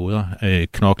i perioder,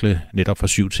 knokle netop fra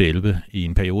 7 til 11 i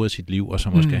en periode af sit liv, og så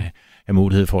måske have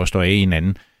mulighed for at stå af i en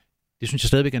anden. Det synes jeg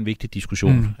stadigvæk er en vigtig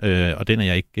diskussion, og den er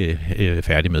jeg ikke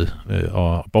færdig med.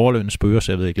 Og borgerlønnen spørger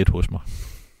stadigvæk lidt hos mig.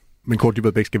 Men Kurt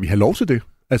Dybvad Bech, skal vi have lov til det?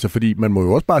 Altså, fordi man må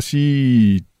jo også bare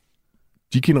sige,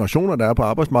 de generationer, der er på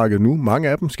arbejdsmarkedet nu, mange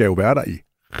af dem skal jo være der i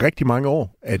rigtig mange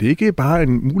år. Er det ikke bare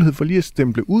en mulighed for lige at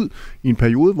stemple ud i en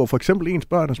periode, hvor for eksempel ens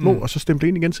børn er små, og så stemple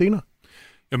ind igen senere?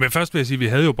 Jo, men først vil jeg sige, at vi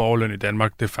havde jo borgerløn i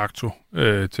Danmark de facto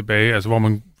tilbage, altså hvor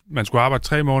man skulle arbejde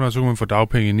 3 måneder, og så kunne man få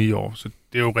dagpenge i 9 år. Så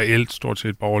det er jo reelt stort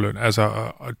set borgerløn. Altså,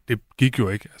 og det gik jo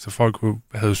ikke. Altså folk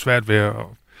havde jo svært ved at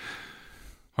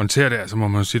håndtere det, altså må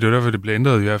man sige, det er derfor, det blev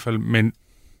ændret i hvert fald. Men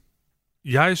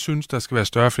jeg synes, der skal være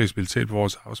større fleksibilitet på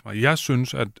vores arbejdsmarked. Jeg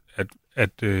synes,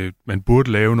 at man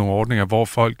burde lave nogle ordninger, hvor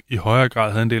folk i højere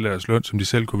grad havde en del af deres løn, som de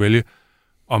selv kunne vælge,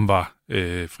 om var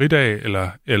fridag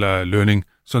eller lønning,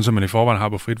 sådan som man i forvejen har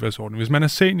på fritvalgsordningen. Hvis man er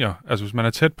senior, altså hvis man er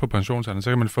tæt på pensionsalderen,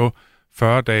 så kan man få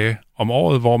 40 dage om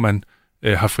året, hvor man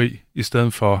har fri, i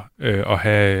stedet for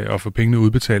at få pengene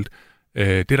udbetalt.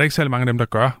 Det er der ikke særlig mange af dem, der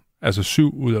gør. Altså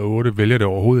 7 ud af 8 vælger det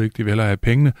overhovedet ikke. De vil hellere have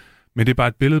pengene. Men det er bare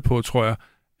et billede på, tror jeg,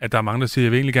 at der er mange, der siger, at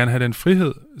jeg vil egentlig gerne have den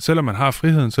frihed. Selvom man har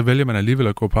friheden, så vælger man alligevel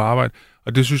at gå på arbejde.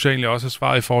 Og det synes jeg egentlig også er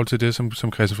svaret i forhold til det, som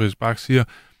Christian Friis Bach siger,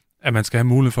 at man skal have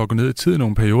mulighed for at gå ned i tid i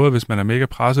nogle perioder, hvis man er mega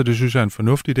presset. Det synes jeg er en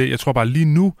fornuftig idé. Jeg tror bare, lige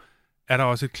nu er der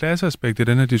også et klasseaspekt i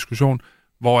den her diskussion,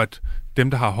 hvor at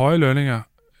dem, der har høje lønninger,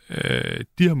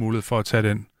 de har mulighed for at tage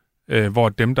den. Hvor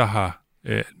dem, der har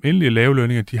almindelige lave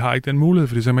lønninger, de har ikke den mulighed,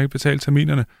 fordi de simpelthen ikke betalt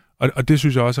terminerne. Og det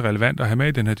synes jeg også er relevant at have med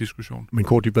i den her diskussion. Men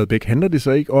Kurt Dybvad Bech, handler det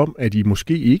så ikke om, at I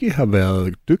måske ikke har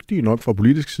været dygtige nok fra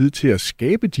politisk side til at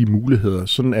skabe de muligheder,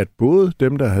 sådan at både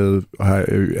dem, der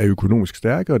er økonomisk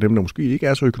stærke, og dem, der måske ikke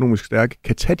er så økonomisk stærke,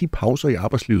 kan tage de pauser i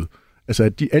arbejdslivet? Altså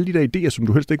at alle de der idéer, som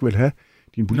du helst ikke vil have,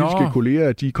 dine politiske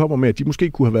kolleger, de kommer med, at de måske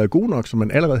kunne have været gode nok, så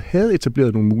man allerede havde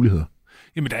etableret nogle muligheder.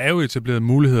 Jamen, der er jo etableret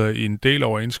muligheder i en del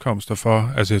overenskomster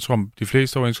for, altså jeg tror, de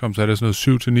fleste overenskomster er der sådan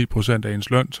noget 7-9% af ens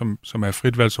løn, som er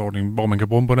fritvalgsordningen, hvor man kan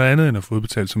bruge dem på noget andet end at få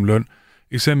udbetalt som løn.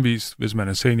 Eksempelvis, hvis man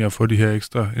er senior og får de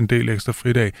her en del ekstra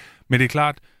fridag. Men det er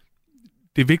klart,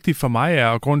 det vigtige for mig er,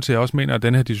 og grund til, at jeg også mener, at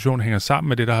den her diskussion hænger sammen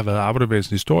med det, der har været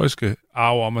arbejderbevægelsens historiske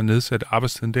arv om at nedsætte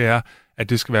arbejdstiden, det er, at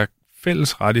det skal være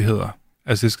fælles rettigheder.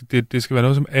 Altså det skal være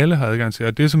noget, som alle har adgang til.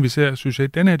 Og det, som vi ser, synes jeg,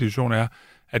 i den her diskussion er,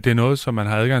 at det er noget, som man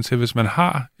har adgang til, hvis man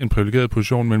har en privilegeret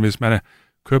position, men hvis man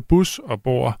kører bus og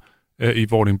bor i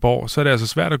Vordingborg, så er det altså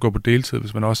svært at gå på deltid,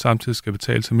 hvis man også samtidig skal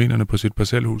betale terminerne på sit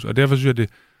parcelhus. Og derfor synes jeg, at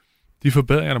de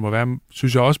forbedringer, der må være,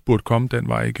 synes jeg også burde komme den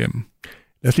vej igennem.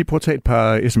 Lad os lige prøve at tage et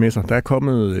par sms'er. Der er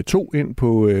kommet 2 ind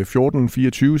på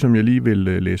 1424, som jeg lige vil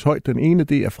læse højt. Den ene,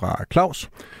 det er fra Claus.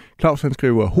 Claus han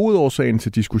skriver, hovedårsagen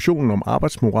til diskussionen om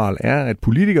arbejdsmoral er, at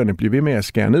politikerne bliver ved med at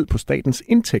skære ned på statens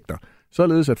indtægter,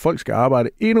 således at folk skal arbejde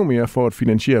endnu mere for at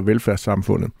finansiere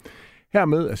velfærdssamfundet.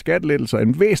 Hermed er skattelettelser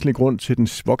en væsentlig grund til den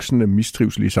voksende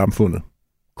mistrivsel i samfundet.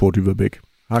 Kurt Dybvad Bech,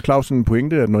 Har Clausen en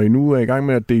pointe, at når I nu er i gang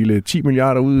med at dele 10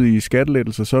 milliarder ud i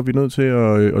skattelettelser, så er vi nødt til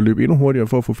at løbe endnu hurtigere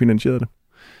for at få finansieret det?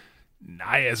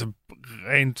 Nej, altså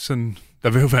rent sådan... Der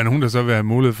vil jo være nogen, der så vil have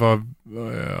mulighed for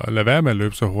at lade være med at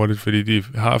løbe så hurtigt, fordi de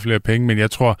har flere penge, men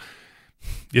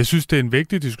jeg synes, det er en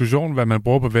vigtig diskussion, hvad man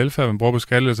bruger på velfærd, hvad man bruger på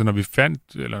skattelettelser.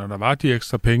 Når der var de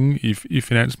ekstra penge i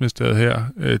Finansministeriet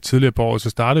her tidligere på året, så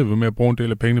startede vi med at bruge en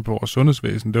del af pengene på vores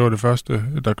sundhedsvæsen. Det var det første,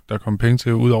 der kom penge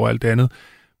til, ud over alt det andet.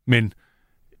 Men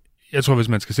jeg tror, hvis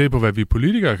man skal se på, hvad vi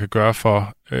politikere kan gøre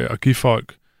for at give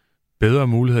folk bedre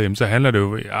muligheder, jamen, så handler det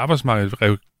jo i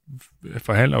arbejdsmarkedet,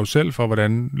 forhandler jo selv for,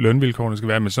 hvordan lønvilkårene skal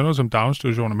være. Men sådan noget som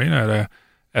daginstitutioner, mener jeg,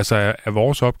 er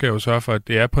vores opgave at sørge for, at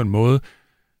det er på en måde,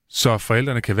 så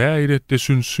forældrene kan være i det. Det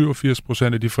synes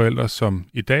 87% af de forældre, som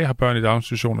i dag har børn i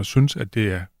daginstitutioner, synes, at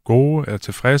det er gode, eller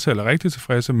tilfredse, eller rigtig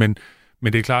tilfredse, men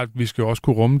det er klart, at vi skal jo også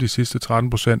kunne rumme de sidste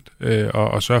 13%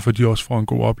 og sørge for, at de også får en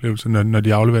god oplevelse, når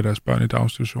de afleverer deres børn i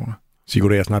daginstitutioner.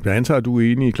 Sigurd Agersnap, jeg antager, at du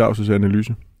er enig i Claus'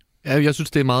 analyse. Ja, jeg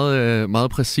synes, det er meget,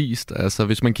 meget præcist. Altså,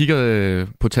 hvis man kigger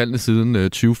på tallene siden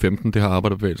 2015, det har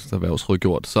Arbejderbevægelsens Erhvervsråd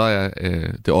gjort, så er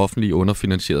det offentlige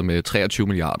underfinansieret med 23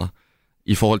 milliarder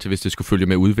i forhold til, hvis det skulle følge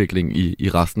med udvikling i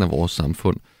resten af vores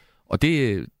samfund. Og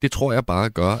det tror jeg bare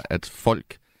gør, at folk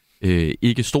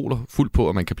ikke stoler fuldt på,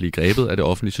 at man kan blive grebet af det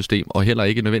offentlige system, og heller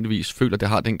ikke nødvendigvis føler, at det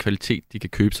har den kvalitet, de kan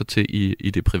købe sig til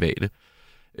i det private.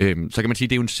 Så kan man sige, at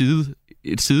det er jo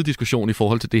en sidediskussion i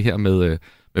forhold til det her med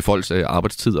folks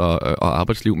arbejdstid og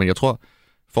arbejdsliv, men jeg tror,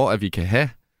 for at vi kan have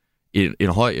en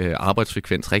høj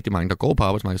arbejdsfrekvens, rigtig mange, der går på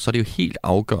arbejdsmarkedet, så er det jo helt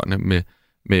afgørende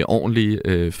med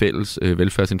ordentlige fælles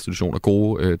velfærdsinstitutioner,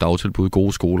 gode dagtilbud,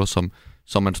 gode skoler,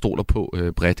 som man stoler på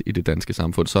bredt i det danske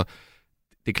samfund. Så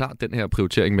det er klart, at den her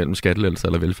prioritering mellem skattelettelser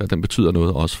eller velfærd, den betyder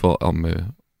noget også for,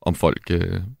 om folk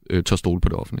tør stole på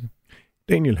det offentlige.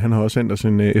 Daniel, han har også sendt os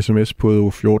en sms på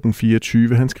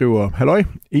 1424. Han skriver, halløj,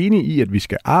 enig i, at vi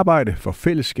skal arbejde for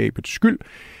fællesskabets skyld,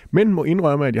 men må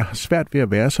indrømme, at jeg har svært ved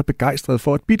at være så begejstret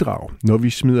for at bidrage, når vi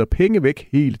smider penge væk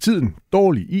hele tiden.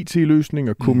 Dårlige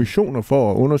IT-løsninger, kommissioner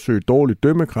for at undersøge dårlig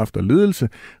dømmekraft og ledelse,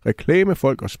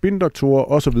 reklamefolk og spindoktorer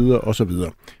osv. osv.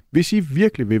 Hvis I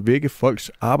virkelig vil vække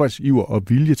folks arbejdsiver og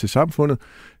vilje til samfundet,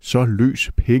 så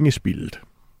løs pengespildet.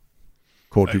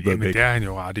 Kort men det er han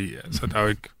jo ret i. Altså, der er jo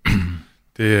ikke...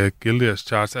 Det er guilty as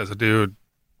charged. Altså, det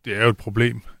er jo et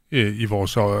problem i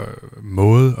vores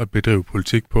måde at bedrive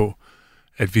politik på,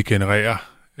 at vi genererer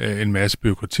en masse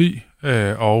bureaukrati,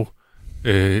 og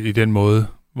i den måde,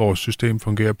 vores system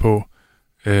fungerer på.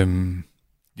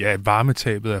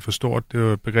 Varmetabet er for stort. Det er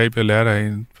jo et begreb, jeg lærte af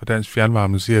en fra Dansk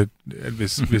Fjernvarme, der siger, at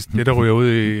hvis det, der ryger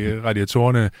ud i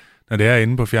radiatorerne, når det er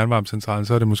inde på fjernvarmecentralen,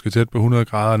 så er det måske tæt på 100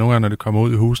 grader, og nogle gange, når det kommer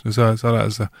ud i husene, så er der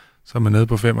altså, så er man nede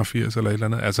på 85 eller et eller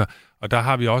andet. Altså, og der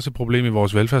har vi også et problem i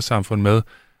vores velfærdssamfund med,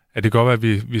 at det kan godt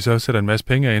være, at vi så sætter en masse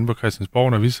penge ind på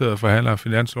Christiansborg, når vi sidder og forhandler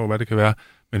finanslov, hvad det kan være,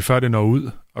 men før det når ud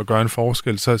og gør en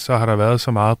forskel, så har der været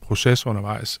så meget proces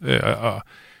undervejs. Og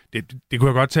det kunne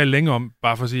jeg godt tale længe om,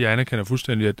 bare for at sige, at jeg anerkender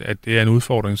fuldstændig, at det er en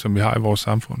udfordring, som vi har i vores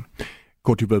samfund.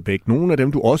 Kurt Dybvad Bæk, nogle af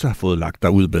dem, du også har fået lagt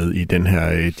dig ud med i den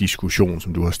her diskussion,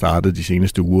 som du har startet de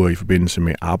seneste uger i forbindelse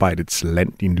med Arbejdets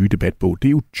Land, din nye debatbog, det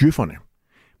er jo djøfferne.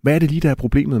 Hvad er det lige, der er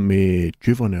problemet med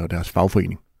djøfferne og deres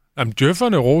fagforening? Jamen,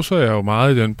 djøfferne roser jeg jo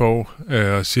meget i den bog,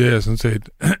 og siger jeg sådan set,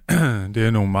 det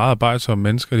er nogle meget arbejdsomme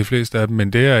mennesker, de fleste af dem,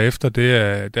 men det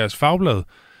er deres fagblad,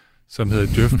 som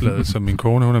hedder Djøfbladet, som min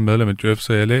kone, hun er medlem af Djøf,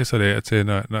 så jeg læser det af til,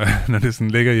 når det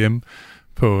sådan ligger hjemme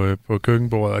på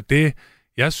køkkenbordet. Og det,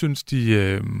 jeg synes,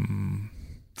 de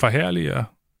forherliger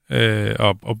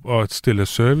og stiller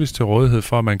service til rådighed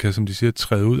for, at man kan, som de siger,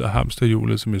 træde ud af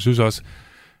hamsterhjulet, som jeg synes også...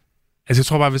 Altså, jeg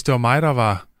tror bare, hvis det var mig, der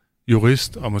var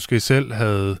jurist, og måske selv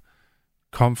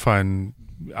kom fra en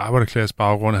arbejderklasse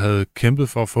baggrund, og havde kæmpet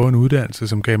for at få en uddannelse,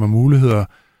 som gav mig muligheder,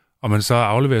 og man så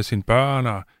afleverer sine børn,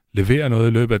 og leverer noget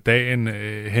i løbet af dagen,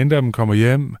 henter dem, kommer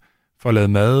hjem, får lavet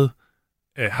mad,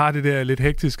 har det der lidt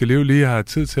hektiske liv, lige har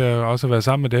tid til at også være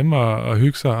sammen med dem og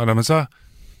hygge sig, og når man så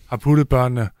har puttet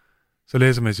børnene, så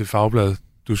læser man sit fagblad,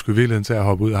 du skulle virkelig til at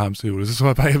hoppe ud af hamsterhjulet. Så tror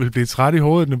jeg bare, at jeg vil blive træt i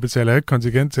hovedet, nu betaler jeg ikke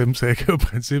kontingent til dem, så jeg kan jo i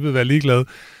princippet være ligeglad.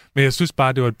 Men jeg synes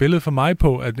bare, det var et billede for mig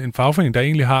på, at en fagforening, der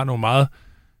egentlig har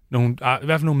i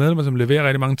hvert fald nogle medlemmer, som leverer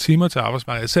rigtig mange timer til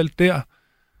arbejdsmarkedet. Selv der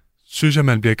synes jeg,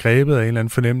 man bliver grebet af en eller anden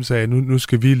fornemmelse af, at nu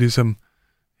skal vi ligesom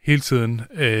hele tiden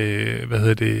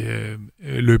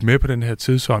løbe med på den her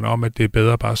tidsånd om, at det er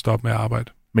bedre bare at stoppe med at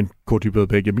arbejde. Men Kurt Dybvad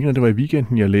Bæk, jeg mener, det var i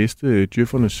weekenden, jeg læste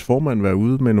Djøffernes formand være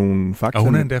ude med nogle fakta. Og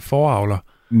hun er endda foravler.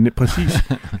 Præcis.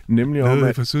 Nemlig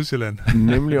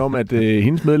om, at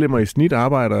hendes medlemmer i snit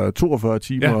arbejder 42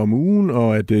 timer om ugen,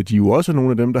 og at de jo også er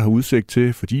nogle af dem, der har udsigt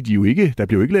til, fordi der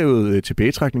bliver jo ikke lavet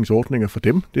tilbagetrækningsordninger for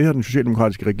dem. Det har den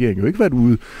socialdemokratiske regering jo ikke været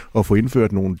ude og få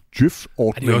indført nogle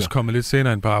djøf-ordninger. De er også kommet lidt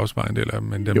senere end på arbejdsmarkedet,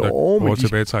 men dem, der bruger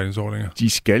tilbagetrækningsordninger. De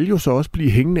skal jo så også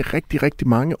blive hængende rigtig, rigtig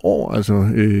mange år. Altså,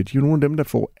 de er jo nogle af dem, der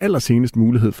får allersenest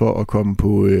mulighed for at komme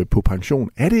på pension.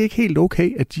 Er det ikke helt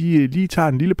okay, at de lige tager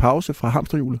en lille pause fra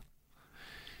hamsterhjulet?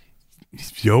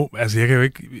 Jo, altså jeg kan jo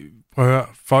ikke... Prøv at høre,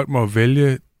 folk må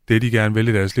vælge det, de gerne vil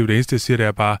i deres liv. Det eneste, jeg siger, det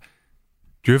er bare,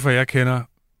 djøffer jeg kender,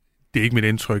 det er ikke mit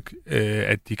indtryk,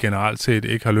 at de generelt set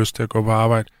ikke har lyst til at gå på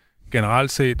arbejde.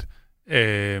 Generelt set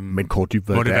men Kåre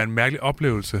Dybvad, må det være en mærkelig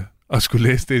oplevelse at skulle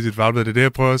læse det i sit fagblad. Det er det,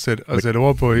 jeg prøver at sætte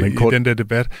ord på i den der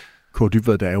debat. Kåre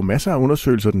Dybvad, der er jo masser af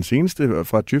undersøgelser, den seneste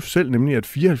fra Djøf selv, nemlig at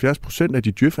 74% af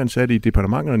de Djøf-ansatte i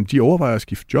departementerne, de overvejer at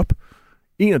skifte job.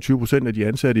 21% af de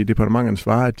ansatte i departementerne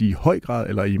svarer, at de i høj grad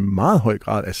eller i meget høj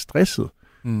grad er stresset.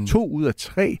 2 ud af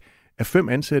 3 af 5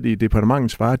 ansatte i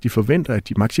departementet svarer, at de forventer, at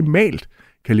de maksimalt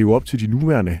kan leve op til de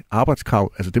nuværende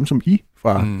arbejdskrav, altså dem, som I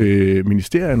fra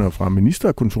ministerierne og fra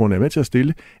ministerkontorerne er med til at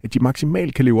stille, at de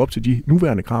maksimalt kan leve op til de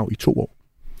nuværende krav i 2 år.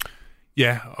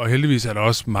 Ja, og heldigvis er der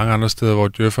også mange andre steder, hvor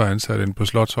djøffer er ansat inde på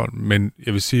Slotsholm, men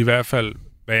jeg vil sige i hvert fald,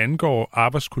 hvad angår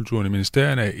arbejdskulturen i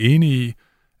ministerierne, er enige i,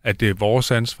 at det er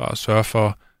vores ansvar at sørge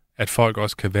for, at folk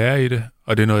også kan være i det,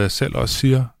 og det er noget, jeg selv også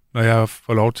siger, når jeg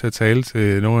får lov til at tale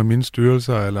til nogle af mine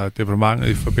styrelser eller departementet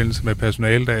i forbindelse med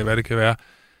personaledag, hvad det kan være.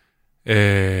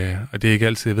 Og det er ikke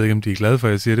altid, jeg ved ikke, om de er glade for,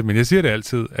 at jeg siger det, men jeg siger det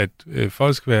altid, at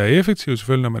folk skal være effektive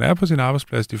selvfølgelig, når man er på sin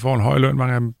arbejdsplads. De får en høj løn,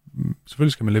 mange af dem.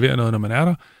 Selvfølgelig skal man levere noget, når man er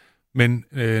der. Men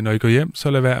når I går hjem,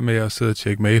 så lad være med at sidde og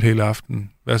tjekke mail hele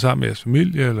aftenen. Vær sammen med jeres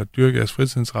familie eller dyrke jeres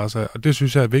fritidsinteresser. Og det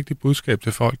synes jeg er et vigtigt budskab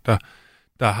til folk,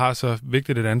 der har så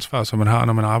vigtigt et ansvar, som man har,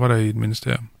 når man arbejder i et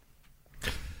ministerium.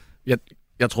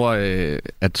 Jeg tror,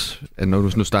 at nu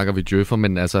snakker vi djøffer,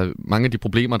 men altså mange af de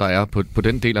problemer, der er på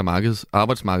den del af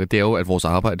arbejdsmarkedet, det er jo, at vores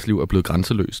arbejdsliv er blevet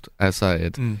grænseløst. Altså,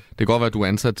 at det kan godt være, at du er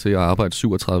ansat til at arbejde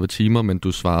 37 timer, men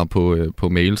du svarer på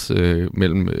mails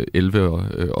mellem 11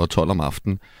 og 12 om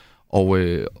aftenen.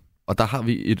 Og der har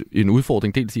vi en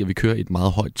udfordring, dels i, at vi kører i et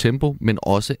meget højt tempo, men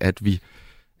også,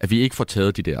 at vi ikke får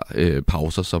taget de der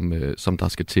pauser, som der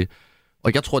skal til.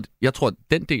 Og jeg tror, at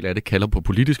den del af det kalder på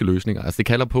politiske løsninger. Altså det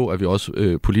kalder på, at vi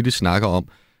også politisk snakker om,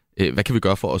 hvad kan vi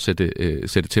gøre for at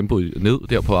sætte tempoet ned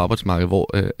der på arbejdsmarkedet,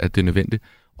 hvor at det er nødvendigt.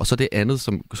 Og så det andet,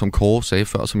 som Kåre sagde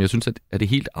før, som jeg synes er det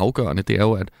helt afgørende, det er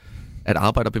jo, at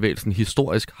arbejderbevægelsen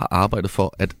historisk har arbejdet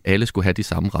for, at alle skulle have de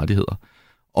samme rettigheder.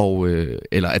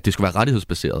 Eller at det skulle være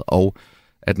rettighedsbaseret. Og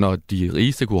at når de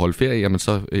rigeste kunne holde ferie, jamen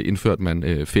så indførte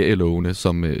man ferielovene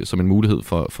som en mulighed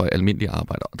for almindelige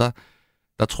arbejdere. Og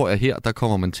der tror jeg der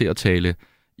kommer man til at tale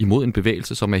imod en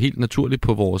bevægelse, som er helt naturlig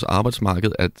på vores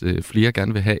arbejdsmarked, at flere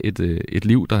gerne vil have et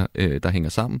liv, der hænger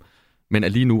sammen. Men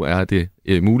at lige nu er det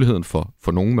muligheden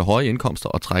for nogen med høje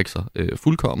indkomster at trække sig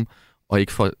fuldkommen, og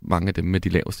ikke for mange af dem med de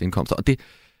laveste indkomster. Og det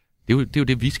er jo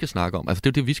det, vi skal snakke om. Altså det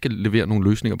er jo det, vi skal levere nogle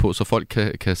løsninger på, så folk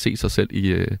kan se sig selv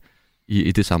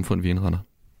i det samfund, vi indretter.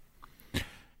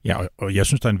 Ja, og jeg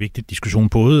synes, der er en vigtig diskussion,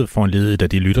 både foranledet af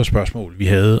det lytterspørgsmål, vi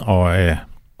havde, og af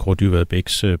Kåre Dybvad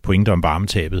Bæks pointer om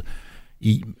varmetabet,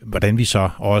 i hvordan vi så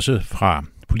også fra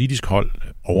politisk hold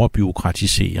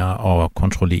overbureaukratiserer og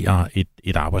kontrollerer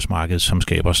et arbejdsmarked, som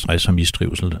skaber stress og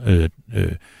mistrivsel.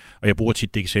 Og jeg bruger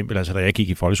tit det eksempel, altså da jeg gik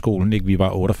i folkeskolen, ikke, vi var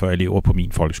 48 elever på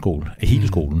min folkeskole, hele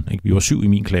skolen. Ikke? Vi var 7 i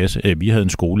min klasse, vi havde en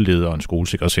skoleleder og en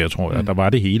skolesekretær, tror jeg, der var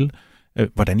det hele.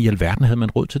 Hvordan i alverden havde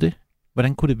man råd til det?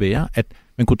 Hvordan kunne det være, at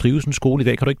man kunne drive sådan en skole? I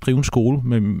dag kan du ikke drive en skole,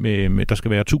 med der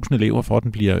skal være 1000 elever, for at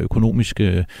den bliver økonomisk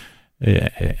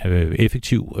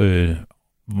effektiv.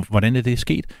 Hvordan er det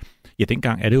sket? Ja,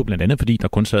 dengang er det jo blandt andet, fordi der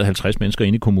kun sad 50 mennesker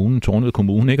inde i kommunen, Tornved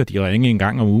Kommune, ikke? Og de ringede en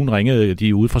gang om ugen, ringede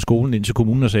de ude fra skolen ind til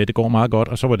kommunen og sagde, det går meget godt,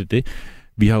 og så var det det.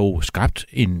 Vi har jo skabt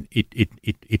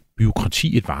et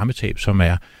byråkrati, et varmetab, som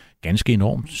er ganske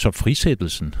enormt. Så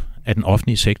frisættelsen af den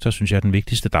offentlige sektor, synes jeg, er den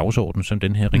vigtigste dagsorden, som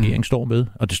den her regering står med,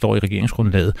 og det står i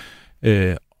regeringsgrundlaget.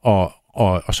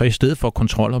 Og så i stedet for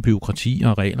kontrol og byråkrati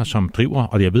og regler, som driver,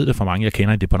 og jeg ved det for mange, jeg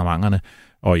kender i departementerne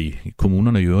og i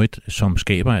kommunerne i øvrigt, som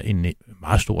skaber en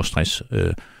meget stor stress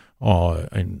og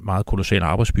en meget kolossal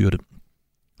arbejdsbyrde.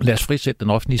 Lad os frisætte den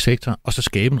offentlige sektor, og så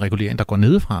skabe en regulering, der går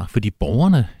nedefra, fordi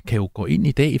borgerne kan jo gå ind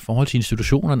i dag i forhold til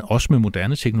institutionerne, også med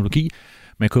moderne teknologi.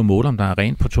 Man kan jo måle, om der er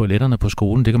rent på toiletterne på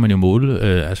skolen. Det kan man jo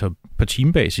måle på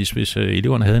timebasis, hvis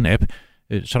eleverne havde en app.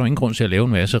 så er der ingen grund til at lave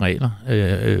en masse regler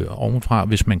ovenfra,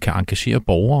 hvis man kan engagere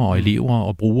borgere og elever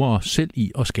og brugere selv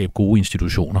i at skabe gode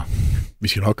institutioner. Vi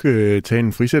skal nok tage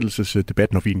en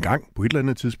frisættelsesdebat, når vi engang på et eller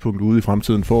andet tidspunkt ude i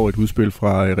fremtiden får et udspil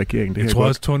fra regeringen. Det jeg tror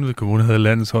også, Tornved Kommune havde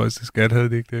landets højeste skat, havde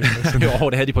det ikke det? Jo,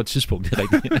 det havde de på et tidspunkt, det er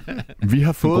rigtigt.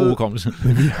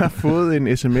 Vi har fået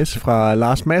en sms fra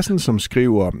Lars Madsen, som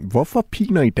skriver, hvorfor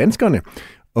piner I danskerne,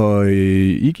 og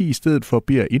ikke i stedet for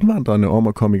beder indvandrerne om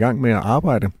at komme i gang med at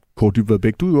arbejde? Kåre Dybvad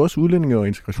Bech, du er jo også udlændinge- og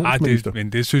integrationsminister.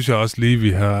 Men det synes jeg også lige, vi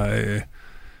har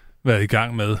været i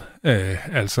gang med.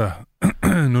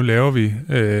 Nu laver vi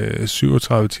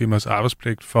 37 timers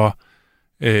arbejdspligt for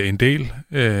en del.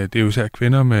 Det er jo især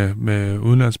kvinder med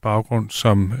udenlandsk baggrund,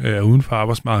 som er uden for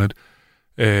arbejdsmarkedet.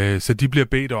 Så de bliver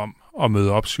bedt om at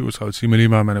møde op 37 timer, lige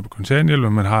meget man er på kontanthjælp,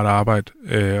 og man har et arbejde,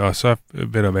 og så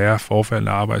vil der være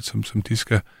forfaldende arbejde, som de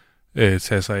skal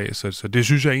tage sig af. Så det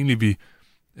synes jeg egentlig, vi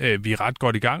er ret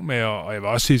godt i gang med, og jeg vil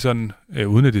også sige sådan,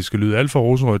 uden at det skal lyde alt for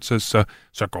rosenrødt,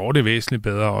 så går det væsentligt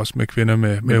bedre også med kvinder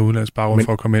med udenlandsk baggrund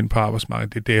for at komme ind på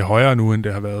arbejdsmarkedet. Det er højere nu, end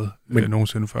det har været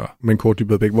nogensinde før. Men Kåre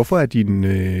Dybvad Bech, hvorfor er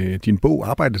din bog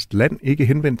Arbejdets Land ikke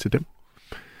henvendt til dem?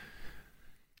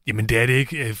 Jamen det er det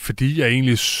ikke, fordi jeg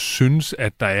egentlig synes,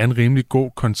 at der er en rimelig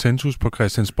god konsensus på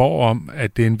Christiansborg om,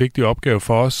 at det er en vigtig opgave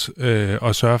for os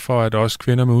at sørge for, at også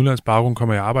kvinder med udenlandsk baggrund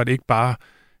kommer i arbejde. Ikke bare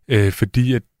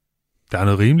fordi, at der er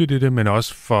noget rimeligt i det, men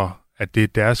også for, at det er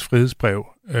deres frihedsbrev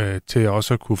til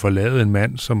også at kunne forlade en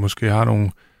mand, som måske har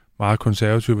nogle meget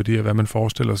konservative værdier, hvad man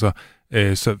forestiller sig.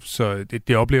 Så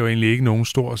det oplever egentlig ikke nogen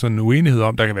stor sådan uenighed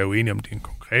om. Der kan være uenighed om, det er en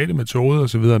konkrete metode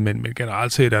osv., men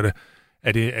generelt set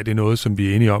er det noget, som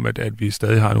vi er enige om, at vi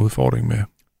stadig har en udfordring med.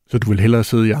 Så du vil hellere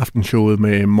sidde i aftenshowet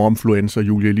med Momfluencer,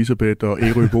 Julie Elisabeth og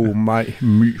Erøbo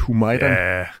My Humaidan?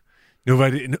 Ja, nu var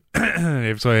det...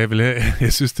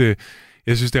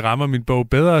 Jeg synes, det rammer min bog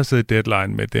bedre at sidde i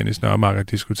Deadline med Dennis Nørremark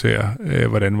og diskutere,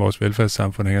 hvordan vores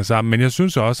velfærdssamfund hænger sammen. Men jeg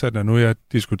synes også, at når nu jeg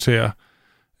diskuterer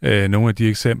nogle af de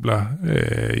eksempler,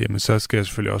 jamen så skal jeg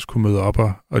selvfølgelig også kunne møde op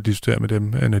og diskutere med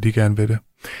dem, når de gerne vil det.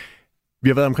 Vi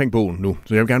har været omkring bogen nu,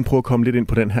 så jeg vil gerne prøve at komme lidt ind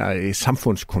på den her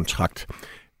samfundskontrakt.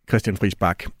 Christian Friis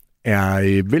Bach,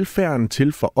 er velfærden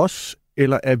til for os,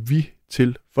 eller er vi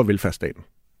til for velfærdsstaten?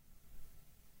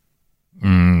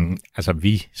 Altså,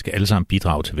 vi skal alle sammen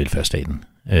bidrage til velfærdsstaten,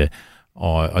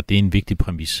 og det er en vigtig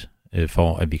præmis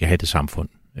for, at vi kan have det samfund,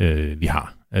 vi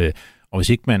har. Og hvis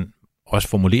ikke man også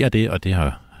formulerer det, og det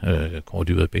har Kåre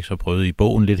Dybvad Bech så prøvet i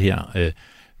bogen lidt her,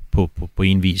 på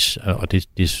en vis, og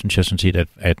det synes jeg sådan set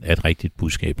er et rigtigt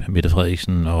budskab. Mette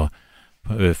Frederiksen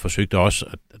forsøgte også,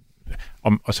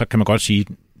 og så kan man godt sige,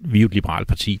 vi er jo et liberalt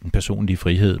parti, den personlige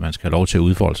frihed, man skal have lov til at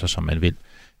udfolde sig, som man vil.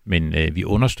 Men vi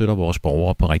understøtter vores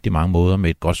borgere på rigtig mange måder med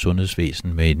et godt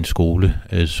sundhedsvæsen, med en skole,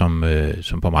 som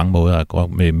på mange måder er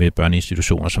godt med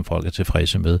børneinstitutioner, som folk er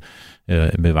tilfredse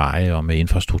med veje og med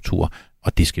infrastruktur.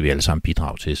 Og det skal vi alle sammen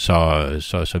bidrage til.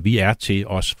 Så vi er til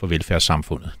os for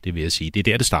velfærdssamfundet, det vil jeg sige. Det er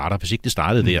der, det starter. Hvis ikke det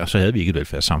startede der, så havde vi ikke et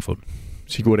velfærdssamfund.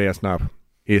 Sigurd Agersnap,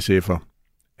 SF'er.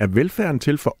 Er velfærden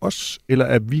til for os, eller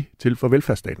er vi til for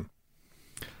velfærdsstaten?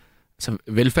 Så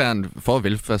velfærden, for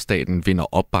velfærdsstaten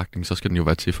vinder opbakning, så skal den jo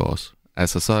være til for os.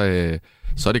 Altså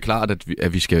så er det klart,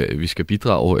 at vi skal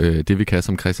bidrage det, vi kan,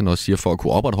 som Christian også siger, for at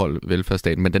kunne opretholde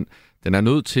velfærdsstaten. Men den er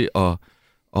nødt til at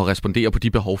respondere på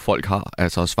de behov, folk har.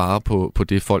 Altså at svare på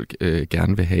det, folk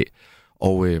gerne vil have.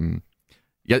 Og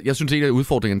jeg synes ikke, at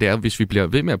udfordringen det er, hvis vi bliver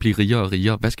ved med at blive rigere og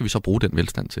rigere, hvad skal vi så bruge den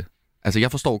velstand til? Altså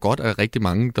jeg forstår godt, at rigtig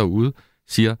mange derude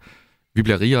siger, vi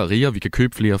bliver rigere og rigere, vi kan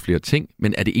købe flere og flere ting,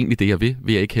 men er det egentlig det, jeg vil?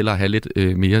 Vil jeg ikke hellere have lidt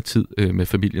mere tid med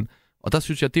familien? Og der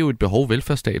synes jeg, det er jo et behov,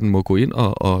 velfærdsstaten må gå ind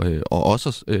og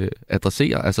også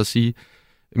adressere, altså sige,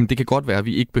 det kan godt være, at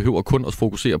vi ikke behøver kun at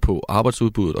fokusere på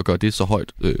arbejdsudbuddet og gøre det så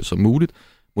højt som muligt.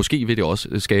 Måske vil det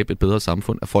også skabe et bedre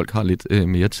samfund, at folk har lidt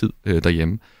mere tid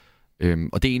derhjemme.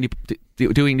 Og det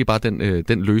er jo egentlig bare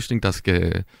den løsning, der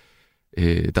skal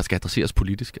adresseres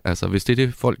politisk. Altså hvis det er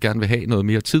det, folk gerne vil have noget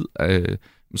mere tid,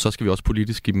 så skal vi også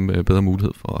politisk give dem bedre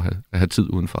mulighed for at have tid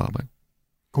uden for arbejde.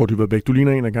 Kåre Dybvad Bech, du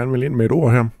ligner en, der gerne vil ind med et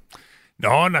ord her.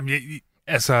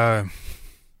 Altså...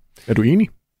 Er du enig?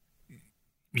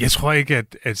 Jeg tror ikke,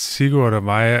 at Sigurd og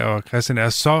mig og Christian er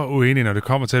så uenige, når det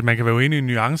kommer til, at man kan være uenig i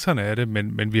nuancerne af det,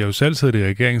 men vi har jo selv siddet i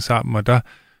regeringen sammen, og der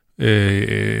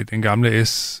den gamle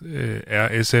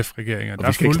SF-regering. Og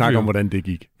vi skal ikke snakke om, hvordan det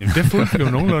gik. Jamen, det fulgte jo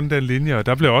nogenlunde den linje, og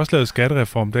der blev også lavet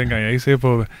skattereform dengang. Jeg er ikke sikker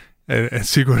på, at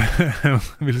Sigurd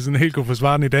ville sådan helt kunne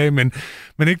forsvare den i dag, men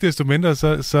ikke desto mindre,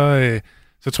 så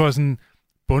tror jeg sådan,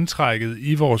 bundtrækket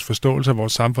i vores forståelse af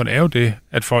vores samfund er jo det,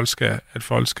 at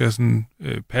folk skal sådan,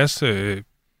 passe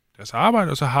deres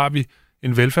arbejde, og så har vi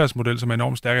en velfærdsmodel, som er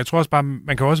enormt stærk. Jeg tror også bare,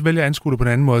 man kan også vælge at anskue det på en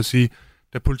anden måde og sige,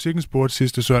 da Politikken spurgte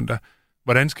sidste søndag,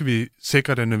 hvordan skal vi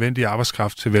sikre den nødvendige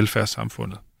arbejdskraft til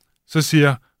velfærdssamfundet? Så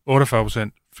siger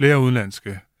 48% flere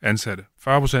udenlandske ansatte.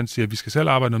 40% siger, at vi skal selv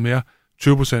arbejde noget mere.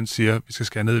 20% siger, at vi skal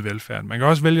skære ned i velfærden. Man kan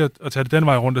også vælge at tage det den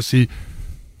vej rundt og sige,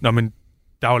 men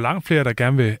der er jo langt flere, der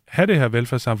gerne vil have det her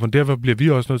velfærdssamfund. Derfor bliver vi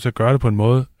også nødt til at gøre det på en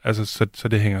måde, altså, så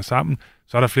det hænger sammen.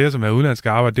 Så er der flere, som er udenlandske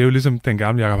arbejde. Det er jo ligesom den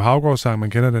gamle Jacob Haugaard-sang, man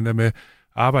kender den der med,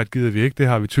 arbejde gider vi ikke, det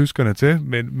har vi tyskerne til,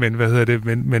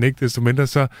 men ikke desto mindre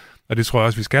så, og det tror jeg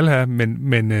også, vi skal have,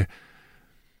 men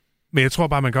jeg tror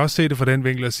bare, man kan også se det fra den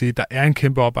vinkel og sige, at der er en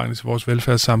kæmpe opbakning til vores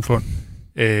velfærdssamfund.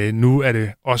 Nu er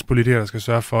det også politikere, der skal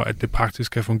sørge for, at det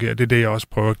praktisk kan fungere. Det er det, jeg også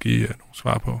prøver at give nogle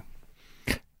svar på.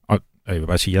 Og jeg vil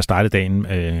bare sige, at jeg startede dagen,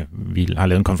 vi har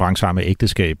lavet en konference med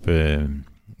ægteskab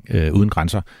uden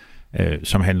grænser,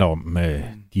 som handler om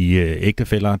de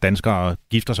ægtefæller, danskere,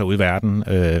 gifter sig ud i verden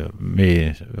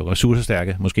med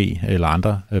ressourcestærke måske, eller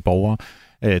andre borgere,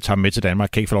 tager dem med til Danmark,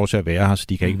 kan ikke få lov til at være her, så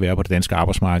de kan ikke være på det danske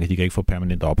arbejdsmarked, de kan ikke få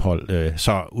permanent ophold.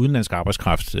 Så udenlandsk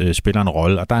arbejdskraft spiller en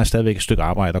rolle, og der er stadigvæk et stykke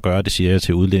arbejde at gøre, det siger jeg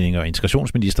til udlændinge- og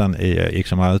integrationsministeren, ikke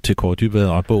så meget til Kåre Dybvad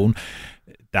og bogen.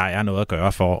 Der er noget at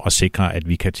gøre for at sikre, at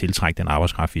vi kan tiltrække den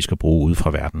arbejdskraft, vi skal bruge ude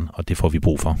fra verden, og det får vi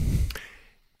brug for.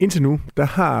 Indtil nu, der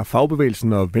har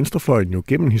fagbevægelsen og venstrefløjen jo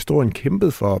gennem historien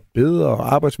kæmpet for bedre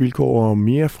arbejdsvilkår og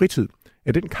mere fritid.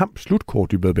 Er den kamp slut, Kåre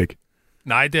Dybvad Bech?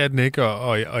 Nej, det er den ikke,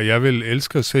 og jeg vil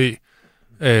elske at se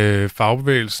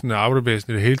fagbevægelsen og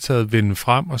arbejderbevægelsen i det hele taget vinde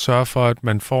frem og sørge for, at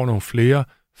man får nogle flere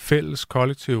fælles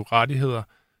kollektive rettigheder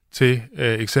til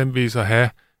eksempelvis at have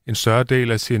en større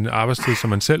del af sin arbejdstid, som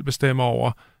man selv bestemmer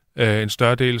over, en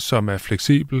større del, som er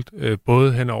fleksibelt,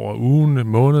 både hen over ugen,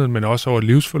 måneden, men også over et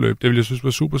livsforløb. Det vil jeg synes var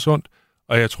super sundt,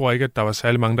 og jeg tror ikke, at der var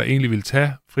særlig mange, der egentlig ville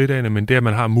tage fridagene, men det, at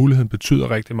man har muligheden,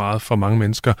 betyder rigtig meget for mange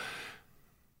mennesker.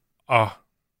 Og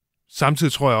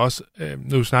samtidig tror jeg også,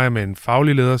 nu snakker jeg med en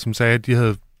faglig leder, som sagde, at de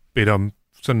havde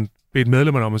bedt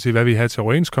medlemmerne om at sige, hvad vi havde til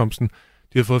overenskomsten.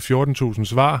 De havde fået 14.000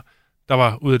 svar. Der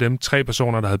var ud af dem 3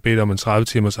 personer, der havde bedt om en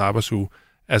 30-timers arbejdsuge.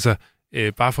 Altså,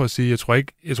 bare for at sige, jeg tror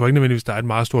ikke nødvendigvis, der er et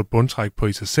meget stort bundtræk på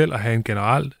i sig selv at have en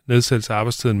generel nedsættelse af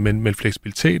arbejdstiden, men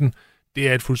fleksibiliteten, det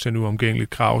er et fuldstændig uomgængeligt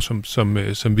krav,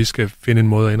 som vi skal finde en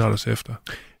måde at indrette os efter.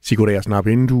 Sigurd Agersnap,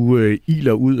 inden du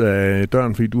iler ud af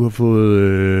døren, fordi du har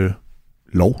fået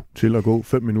lov til at gå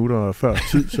 5 minutter før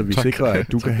tid, så vi sikrer,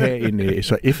 at du kan have en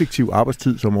så effektiv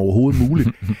arbejdstid som overhovedet muligt.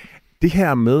 Det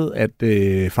her med,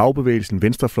 at fagbevægelsen,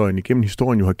 venstrefløjen igennem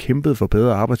historien jo har kæmpet for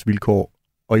bedre arbejdsvilkår,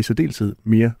 og i særdeleshed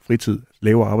mere fritid,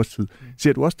 lavere arbejdstid.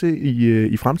 Ser du også det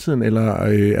i fremtiden, eller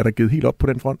er der givet helt op på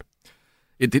den front?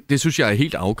 Det synes jeg er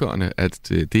helt afgørende, at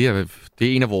det er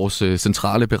en af vores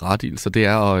centrale berettigelser, det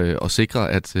er at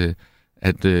sikre,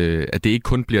 at det ikke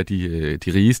kun bliver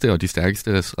de rigeste og de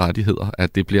stærkestes rettigheder,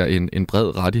 at det bliver en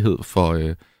bred rettighed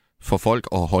for folk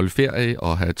at holde ferie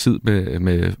og have tid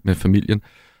med familien.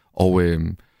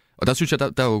 Og der synes jeg,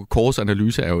 der er jo Kåres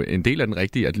analyse er jo en del af den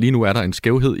rigtige, at lige nu er der en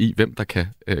skævhed i, hvem der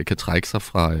kan trække sig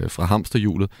fra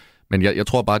hamsterhjulet. Men jeg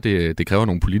tror bare, det kræver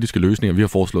nogle politiske løsninger. Vi har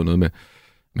foreslået noget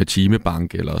med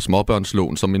timebank eller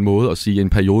småbørnslån som en måde at sige, at i en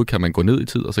periode kan man gå ned i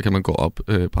tid, og så kan man gå op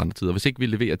på andre tider. Hvis ikke vi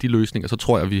leverer de løsninger, så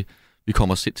tror jeg, vi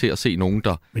kommer til at se nogen,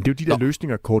 der... Men det er jo de der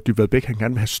løsninger, Kåre Dybvad Bech, han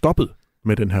gerne vil have stoppet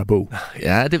med den her bog.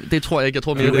 Ja, det tror jeg ikke. Jeg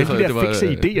tror mere, det var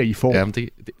fikse idéer, I får. Jamen,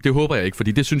 det håber jeg ikke,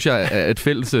 fordi det synes jeg er et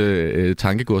fælles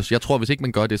tankegods. Jeg tror, hvis ikke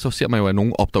man gør det, så ser man jo, at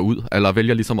nogen opter ud, eller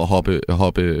vælger ligesom at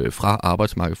hoppe fra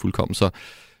arbejdsmarkedet fuldkommen. Så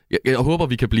jeg håber,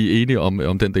 vi kan blive enige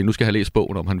om den del. Nu skal jeg have læst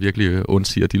bogen, om han virkelig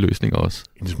undsiger de løsninger også.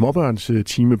 En småbørns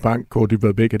timebank, Kåre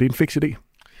Dybvad Bech, er det en fiks idé?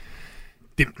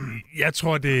 Jeg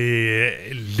tror, det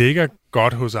ligger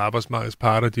godt hos arbejdsmarkedets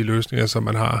parter, de løsninger, som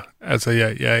man har. Altså,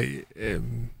 jeg er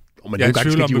i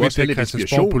tvivl om, hvorvidt det er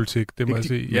Christiansborg-politik, det må jeg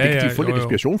sige. Ja, det kan de få lidt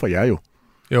inspiration fra jer jo.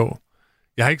 Jo.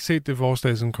 Jeg har ikke set det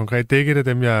forslag sådan konkret. Det er ikke et af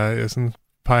dem, jeg sådan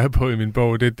peger på i min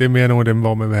bog. Det er mere nogle af dem,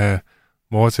 hvor man vil have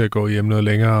mor til at gå hjem noget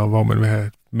længere, og hvor man vil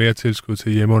have mere tilskud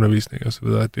til hjemmeundervisning osv.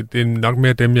 Det er nok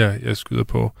mere dem, jeg skyder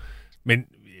på. Men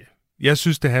jeg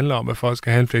synes, det handler om, at folk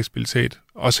skal have en fleksibilitet,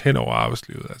 også hen over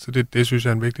arbejdslivet. Altså det synes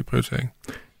jeg er en vigtig prioritering.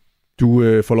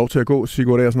 Du får lov til at gå,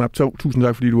 Sigurd Agersnap. Tusind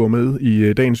tak, fordi du var med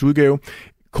i dagens udgave.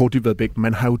 Kåre Dybvad Bech,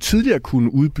 man har jo tidligere kunnet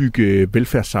udbygge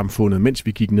velfærdssamfundet, mens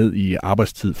vi gik ned i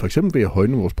arbejdstid, for eksempel ved at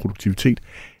højne vores produktivitet.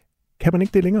 Kan man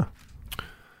ikke det længere?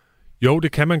 Jo,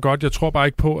 det kan man godt. Jeg tror bare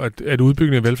ikke på, at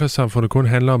udbygningen af velfærdssamfundet kun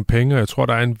handler om penge, og jeg tror,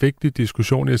 der er en vigtig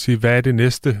diskussion i at sige, hvad er det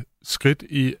næste skridt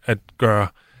i at gøre...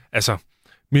 Altså,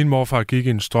 min morfar gik i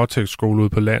en stråtægtsskole ude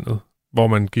på landet, hvor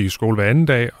man gik i skole hver anden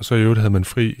dag, og så i øvrigt havde man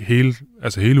fri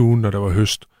hele ugen, når der var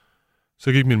høst.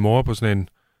 Så gik min mor på sådan en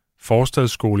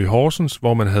forstadsskole i Horsens,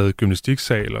 hvor man havde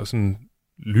gymnastiksal og sådan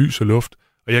lys og luft,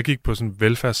 Og jeg gik på sådan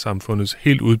velfærdssamfundets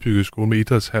helt udbyggede skole med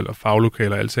idrætshal og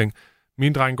faglokaler og alting.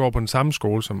 Min dreng går på den samme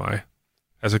skole som mig.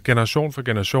 Altså generation for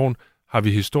generation har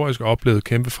vi historisk oplevet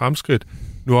kæmpe fremskridt.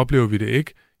 Nu oplever vi det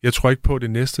ikke. Jeg tror ikke på, at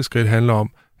det næste skridt handler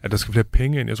om, at der skal flere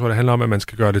penge ind. Jeg tror, det handler om, at man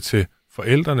skal gøre det til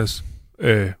forældrenes,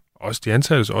 også de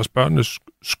ansattes, også børnenes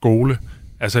skole.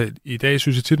 Altså i dag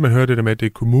synes jeg tit, man hører det der med, at det er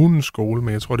kommunens skole,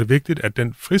 men jeg tror, det er vigtigt, at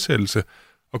den frisættelse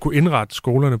og kunne indrette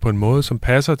skolerne på en måde, som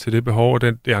passer til det behov og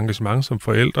det engagement, som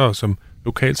forældre og som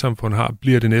lokalsamfund har,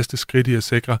 bliver det næste skridt i at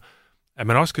sikre, at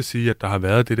man også kan sige, at der har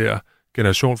været det der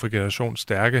generation for generation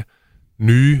stærke,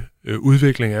 nye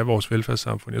udvikling af vores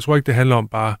velfærdssamfund. Jeg tror ikke, det handler om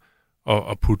bare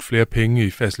at putte flere penge i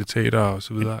faciliteter og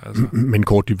så videre. Altså. Men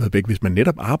Kort Dybvad, hvis man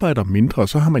netop arbejder mindre,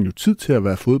 så har man jo tid til at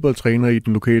være fodboldtræner i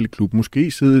den lokale klub,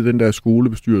 måske sidde i den der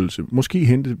skolebestyrelse, måske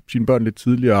hente sine børn lidt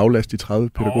tidligere og aflaste de 30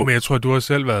 pædagoger. Men jeg tror, du har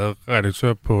selv været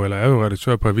redaktør på, eller er jo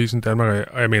redaktør på Avisen Danmark,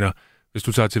 og jeg mener, hvis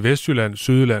du tager til Vestjylland,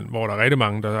 Sydjylland, hvor der er rigtig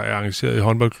mange, der er arrangeret i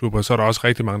håndboldklubber, så er der også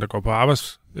rigtig mange, der går på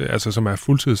som er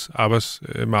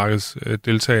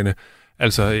fuldtidsarbejdsmarkedsdeltagende.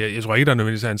 Altså, jeg tror ikke, der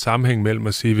nødvendigvis er en sammenhæng mellem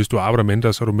at sige, hvis du arbejder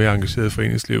mindre, så er du mere engageret i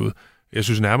foreningslivet. Jeg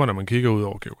synes nærmere, når man kigger ud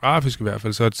over geografisk i hvert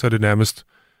fald, så er det nærmest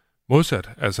modsat.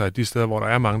 Altså, de steder, hvor der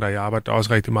er mange, der er i arbejde, der er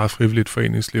også rigtig meget frivilligt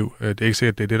foreningsliv. Det er ikke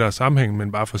sikkert, det er det, der er sammenhæng,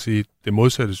 men bare for at sige, det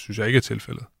modsatte, synes jeg ikke er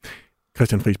tilfældet.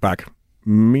 Christian Friis Bach,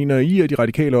 mener I og de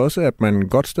radikale også, at man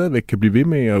godt stadigvæk kan blive ved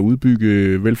med at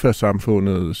udbygge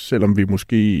velfærdssamfundet, selvom vi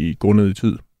måske går ned i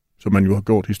tid, som man jo har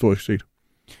gjort historisk set?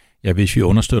 Ja, hvis vi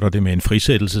understøtter det med en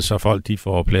frisættelse, så folk de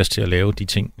får plads til at lave de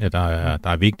ting, der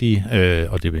er vigtige,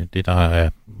 og det der er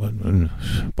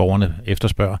borgerne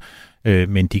efterspørger,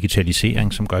 med en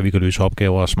digitalisering, som gør, at vi kan løse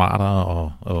opgaver smartere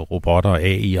og robotter og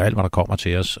AI og alt, hvad der kommer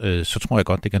til os, så tror jeg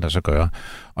godt, det kan der så gøre.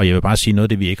 Og jeg vil bare sige noget af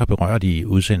det, vi ikke har berørt i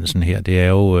udsendelsen her, det er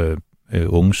jo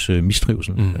unges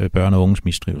mistrivsel, børn og unges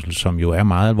mistrivsel, som jo er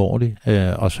meget alvorlig,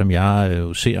 og som jeg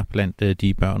jo ser blandt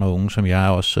de børn og unge, som jeg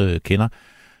også kender.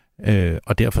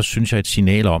 Og derfor synes jeg et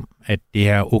signal om, at det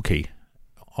er okay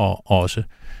at også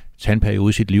tage en periode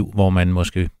i sit liv, hvor man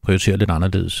måske prioriterer lidt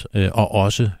anderledes, og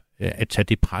også at tage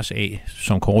det pres af,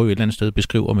 som Kåre et eller andet sted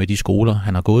beskriver med de skoler,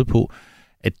 han har gået på,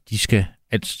 at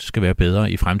alt skal være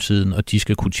bedre i fremtiden, og de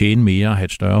skal kunne tjene mere og have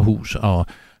et større hus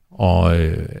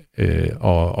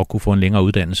og kunne få en længere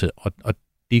uddannelse. Og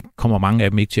det kommer mange af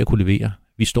dem ikke til at kunne levere.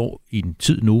 Vi står i en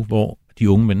tid nu, hvor de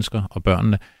unge mennesker og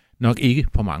børnene nok ikke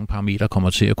på mange parametre kommer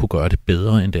til at kunne gøre det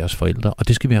bedre end deres forældre. Og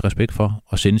det skal vi have respekt for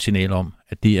og sende signal om,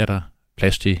 at det er der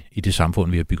plads til i det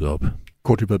samfund, vi har bygget op.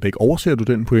 Kort Dybvad Bech, overser du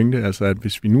den pointe? Altså, at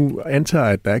hvis vi nu antager,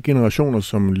 at der er generationer,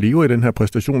 som lever i den her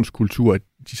præstationskultur, at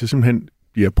de så simpelthen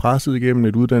bliver presset igennem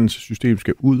et uddannelsessystem,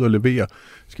 skal ud og levere,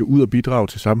 skal ud og bidrage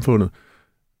til samfundet,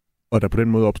 og der på den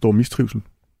måde opstår mistrivsel?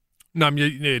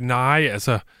 Nej,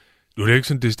 altså, nu er det ikke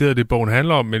sådan decideret, det bogen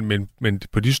handler om, men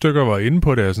på de stykker, hvor jeg var inde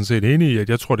på det, er jeg sådan set enig i, at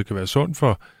jeg tror, det kan være sundt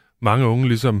for mange unge,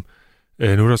 ligesom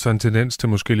nu er der så en tendens til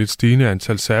måske lidt stigende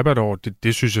antal sabbatår.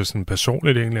 Det synes jeg sådan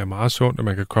personligt egentlig er meget sundt, at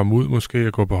man kan komme ud måske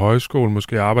og gå på højskole,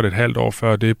 måske arbejde et halvt år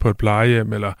før det på et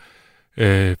plejehjem, eller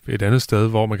et andet sted,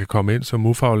 hvor man kan komme ind som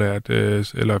ufaglært,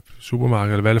 eller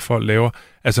supermarked, eller hvad det folk laver.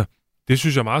 Altså, det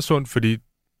synes jeg er meget sundt, fordi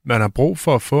man har brug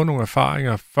for at få nogle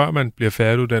erfaringer, før man bliver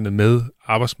færdiguddannet med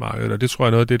arbejdsmarkedet, og det tror jeg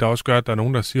er noget af det, der også gør, at der er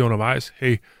nogen, der siger undervejs,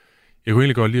 hey, jeg kunne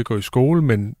egentlig godt lide at gå i skole,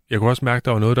 men jeg kunne også mærke, at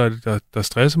der var noget, der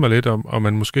stresser mig lidt, og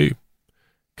man måske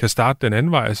kan starte den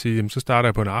anden vej og sige, jamen, så starter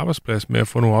jeg på en arbejdsplads med at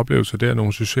få nogle oplevelser der,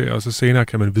 nogle succeser, og så senere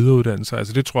kan man videreuddanne sig.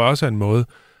 Altså det tror jeg også er en måde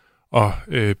at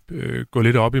gå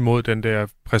lidt op imod den der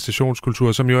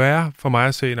præstationskultur, som jo er for mig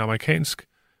at se en amerikansk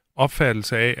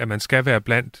opfattelse af, at man skal være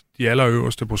blandt de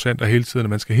allerøverste procenter hele tiden, og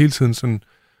man skal hele tiden sådan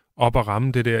op og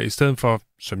ramme det der, i stedet for,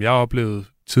 som jeg oplevede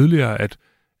tidligere,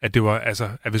 at det var, altså,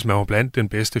 at hvis man var blandt den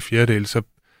bedste fjerdedel, så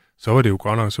var det jo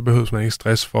godt nok, så behøvede man ikke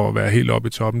stress for at være helt oppe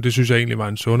i toppen. Det synes jeg egentlig var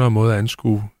en sundere måde at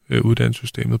anskue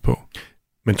uddannelsessystemet på.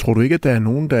 Men tror du ikke, at der er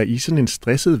nogen, der i sådan en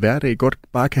stresset hverdag godt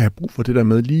bare kan have brug for det der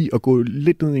med lige at gå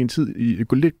lidt ned i en tid,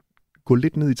 gå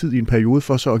lidt ned i tid i en periode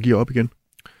for så at give op igen?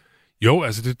 Jo,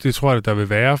 altså det tror jeg, der vil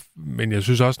være, men jeg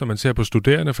synes også, når man ser på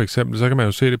studerende for eksempel, så kan man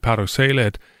jo se det paradoksale,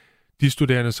 at de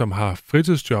studerende, som har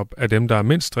fritidsjob, er dem, der er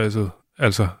mindst stresset.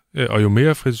 Altså, og jo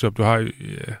mere fritidsjob du har,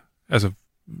 altså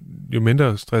jo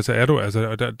mindre stresset er du. Altså,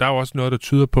 og der er jo også noget, der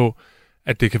tyder på,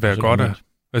 at det kan være godt at...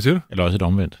 Hvad siger du? Eller også et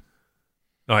omvendt.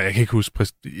 Nå, jeg kan ikke huske.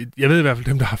 Jeg ved i hvert fald, at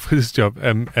dem, der har fritidsjob,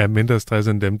 er mindre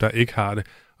stresset end dem, der ikke har det.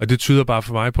 Og det tyder bare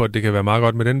for mig på, at det kan være meget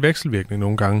godt med den vekselvirkning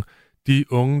nogle gange. De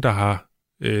unge, der har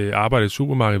arbejdet i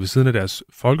supermarkedet ved siden af deres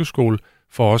folkeskole,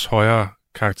 får også højere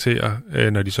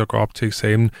karakterer, når de så går op til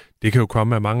eksamen. Det kan jo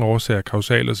komme af mange årsager,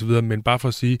 kausal og så videre, men bare for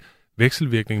at sige,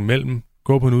 vekselvirkningen mellem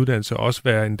gå på en uddannelse og også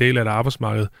være en del af et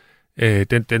arbejdsmarked,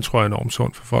 den tror jeg er enormt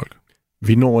sund for folk.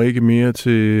 Vi når ikke mere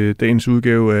til dagens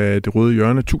udgave af Det Røde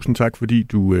Hjørne. Tusind tak, fordi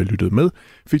du lyttede med.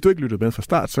 Fik du ikke lyttet med fra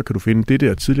start, så kan du finde det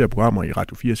der tidligere programmer i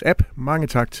Radio 4's app. Mange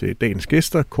tak til dagens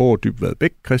gæster, Kåre Dybvad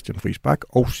Bæk, Christian Friis Bak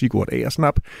og Sigurd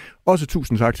Agersnap. Også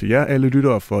tusind tak til jer, alle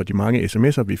lyttere, for de mange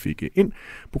sms'er, vi fik ind.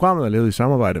 Programmet er lavet i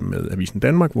samarbejde med Avisen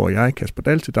Danmark, hvor jeg, Kasper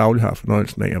Dahl, til daglig har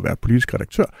fornøjelsen af at være politisk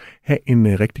redaktør. Ha'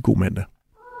 en rigtig god mandag.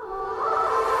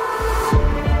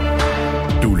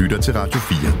 Du lytter til Radio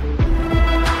 4.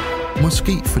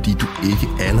 Måske fordi du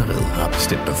ikke allerede har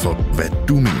bestemt dig for, hvad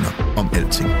du mener om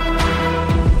alting.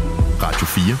 Radio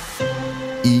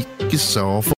 4. Ikke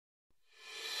så for...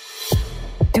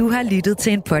 Du har lyttet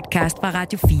til en podcast fra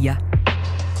Radio 4.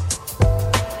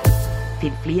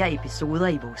 Find flere episoder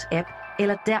i vores app,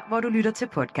 eller der, hvor du lytter til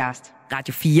podcast.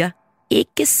 Radio 4.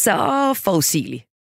 Ikke så forudsigeligt.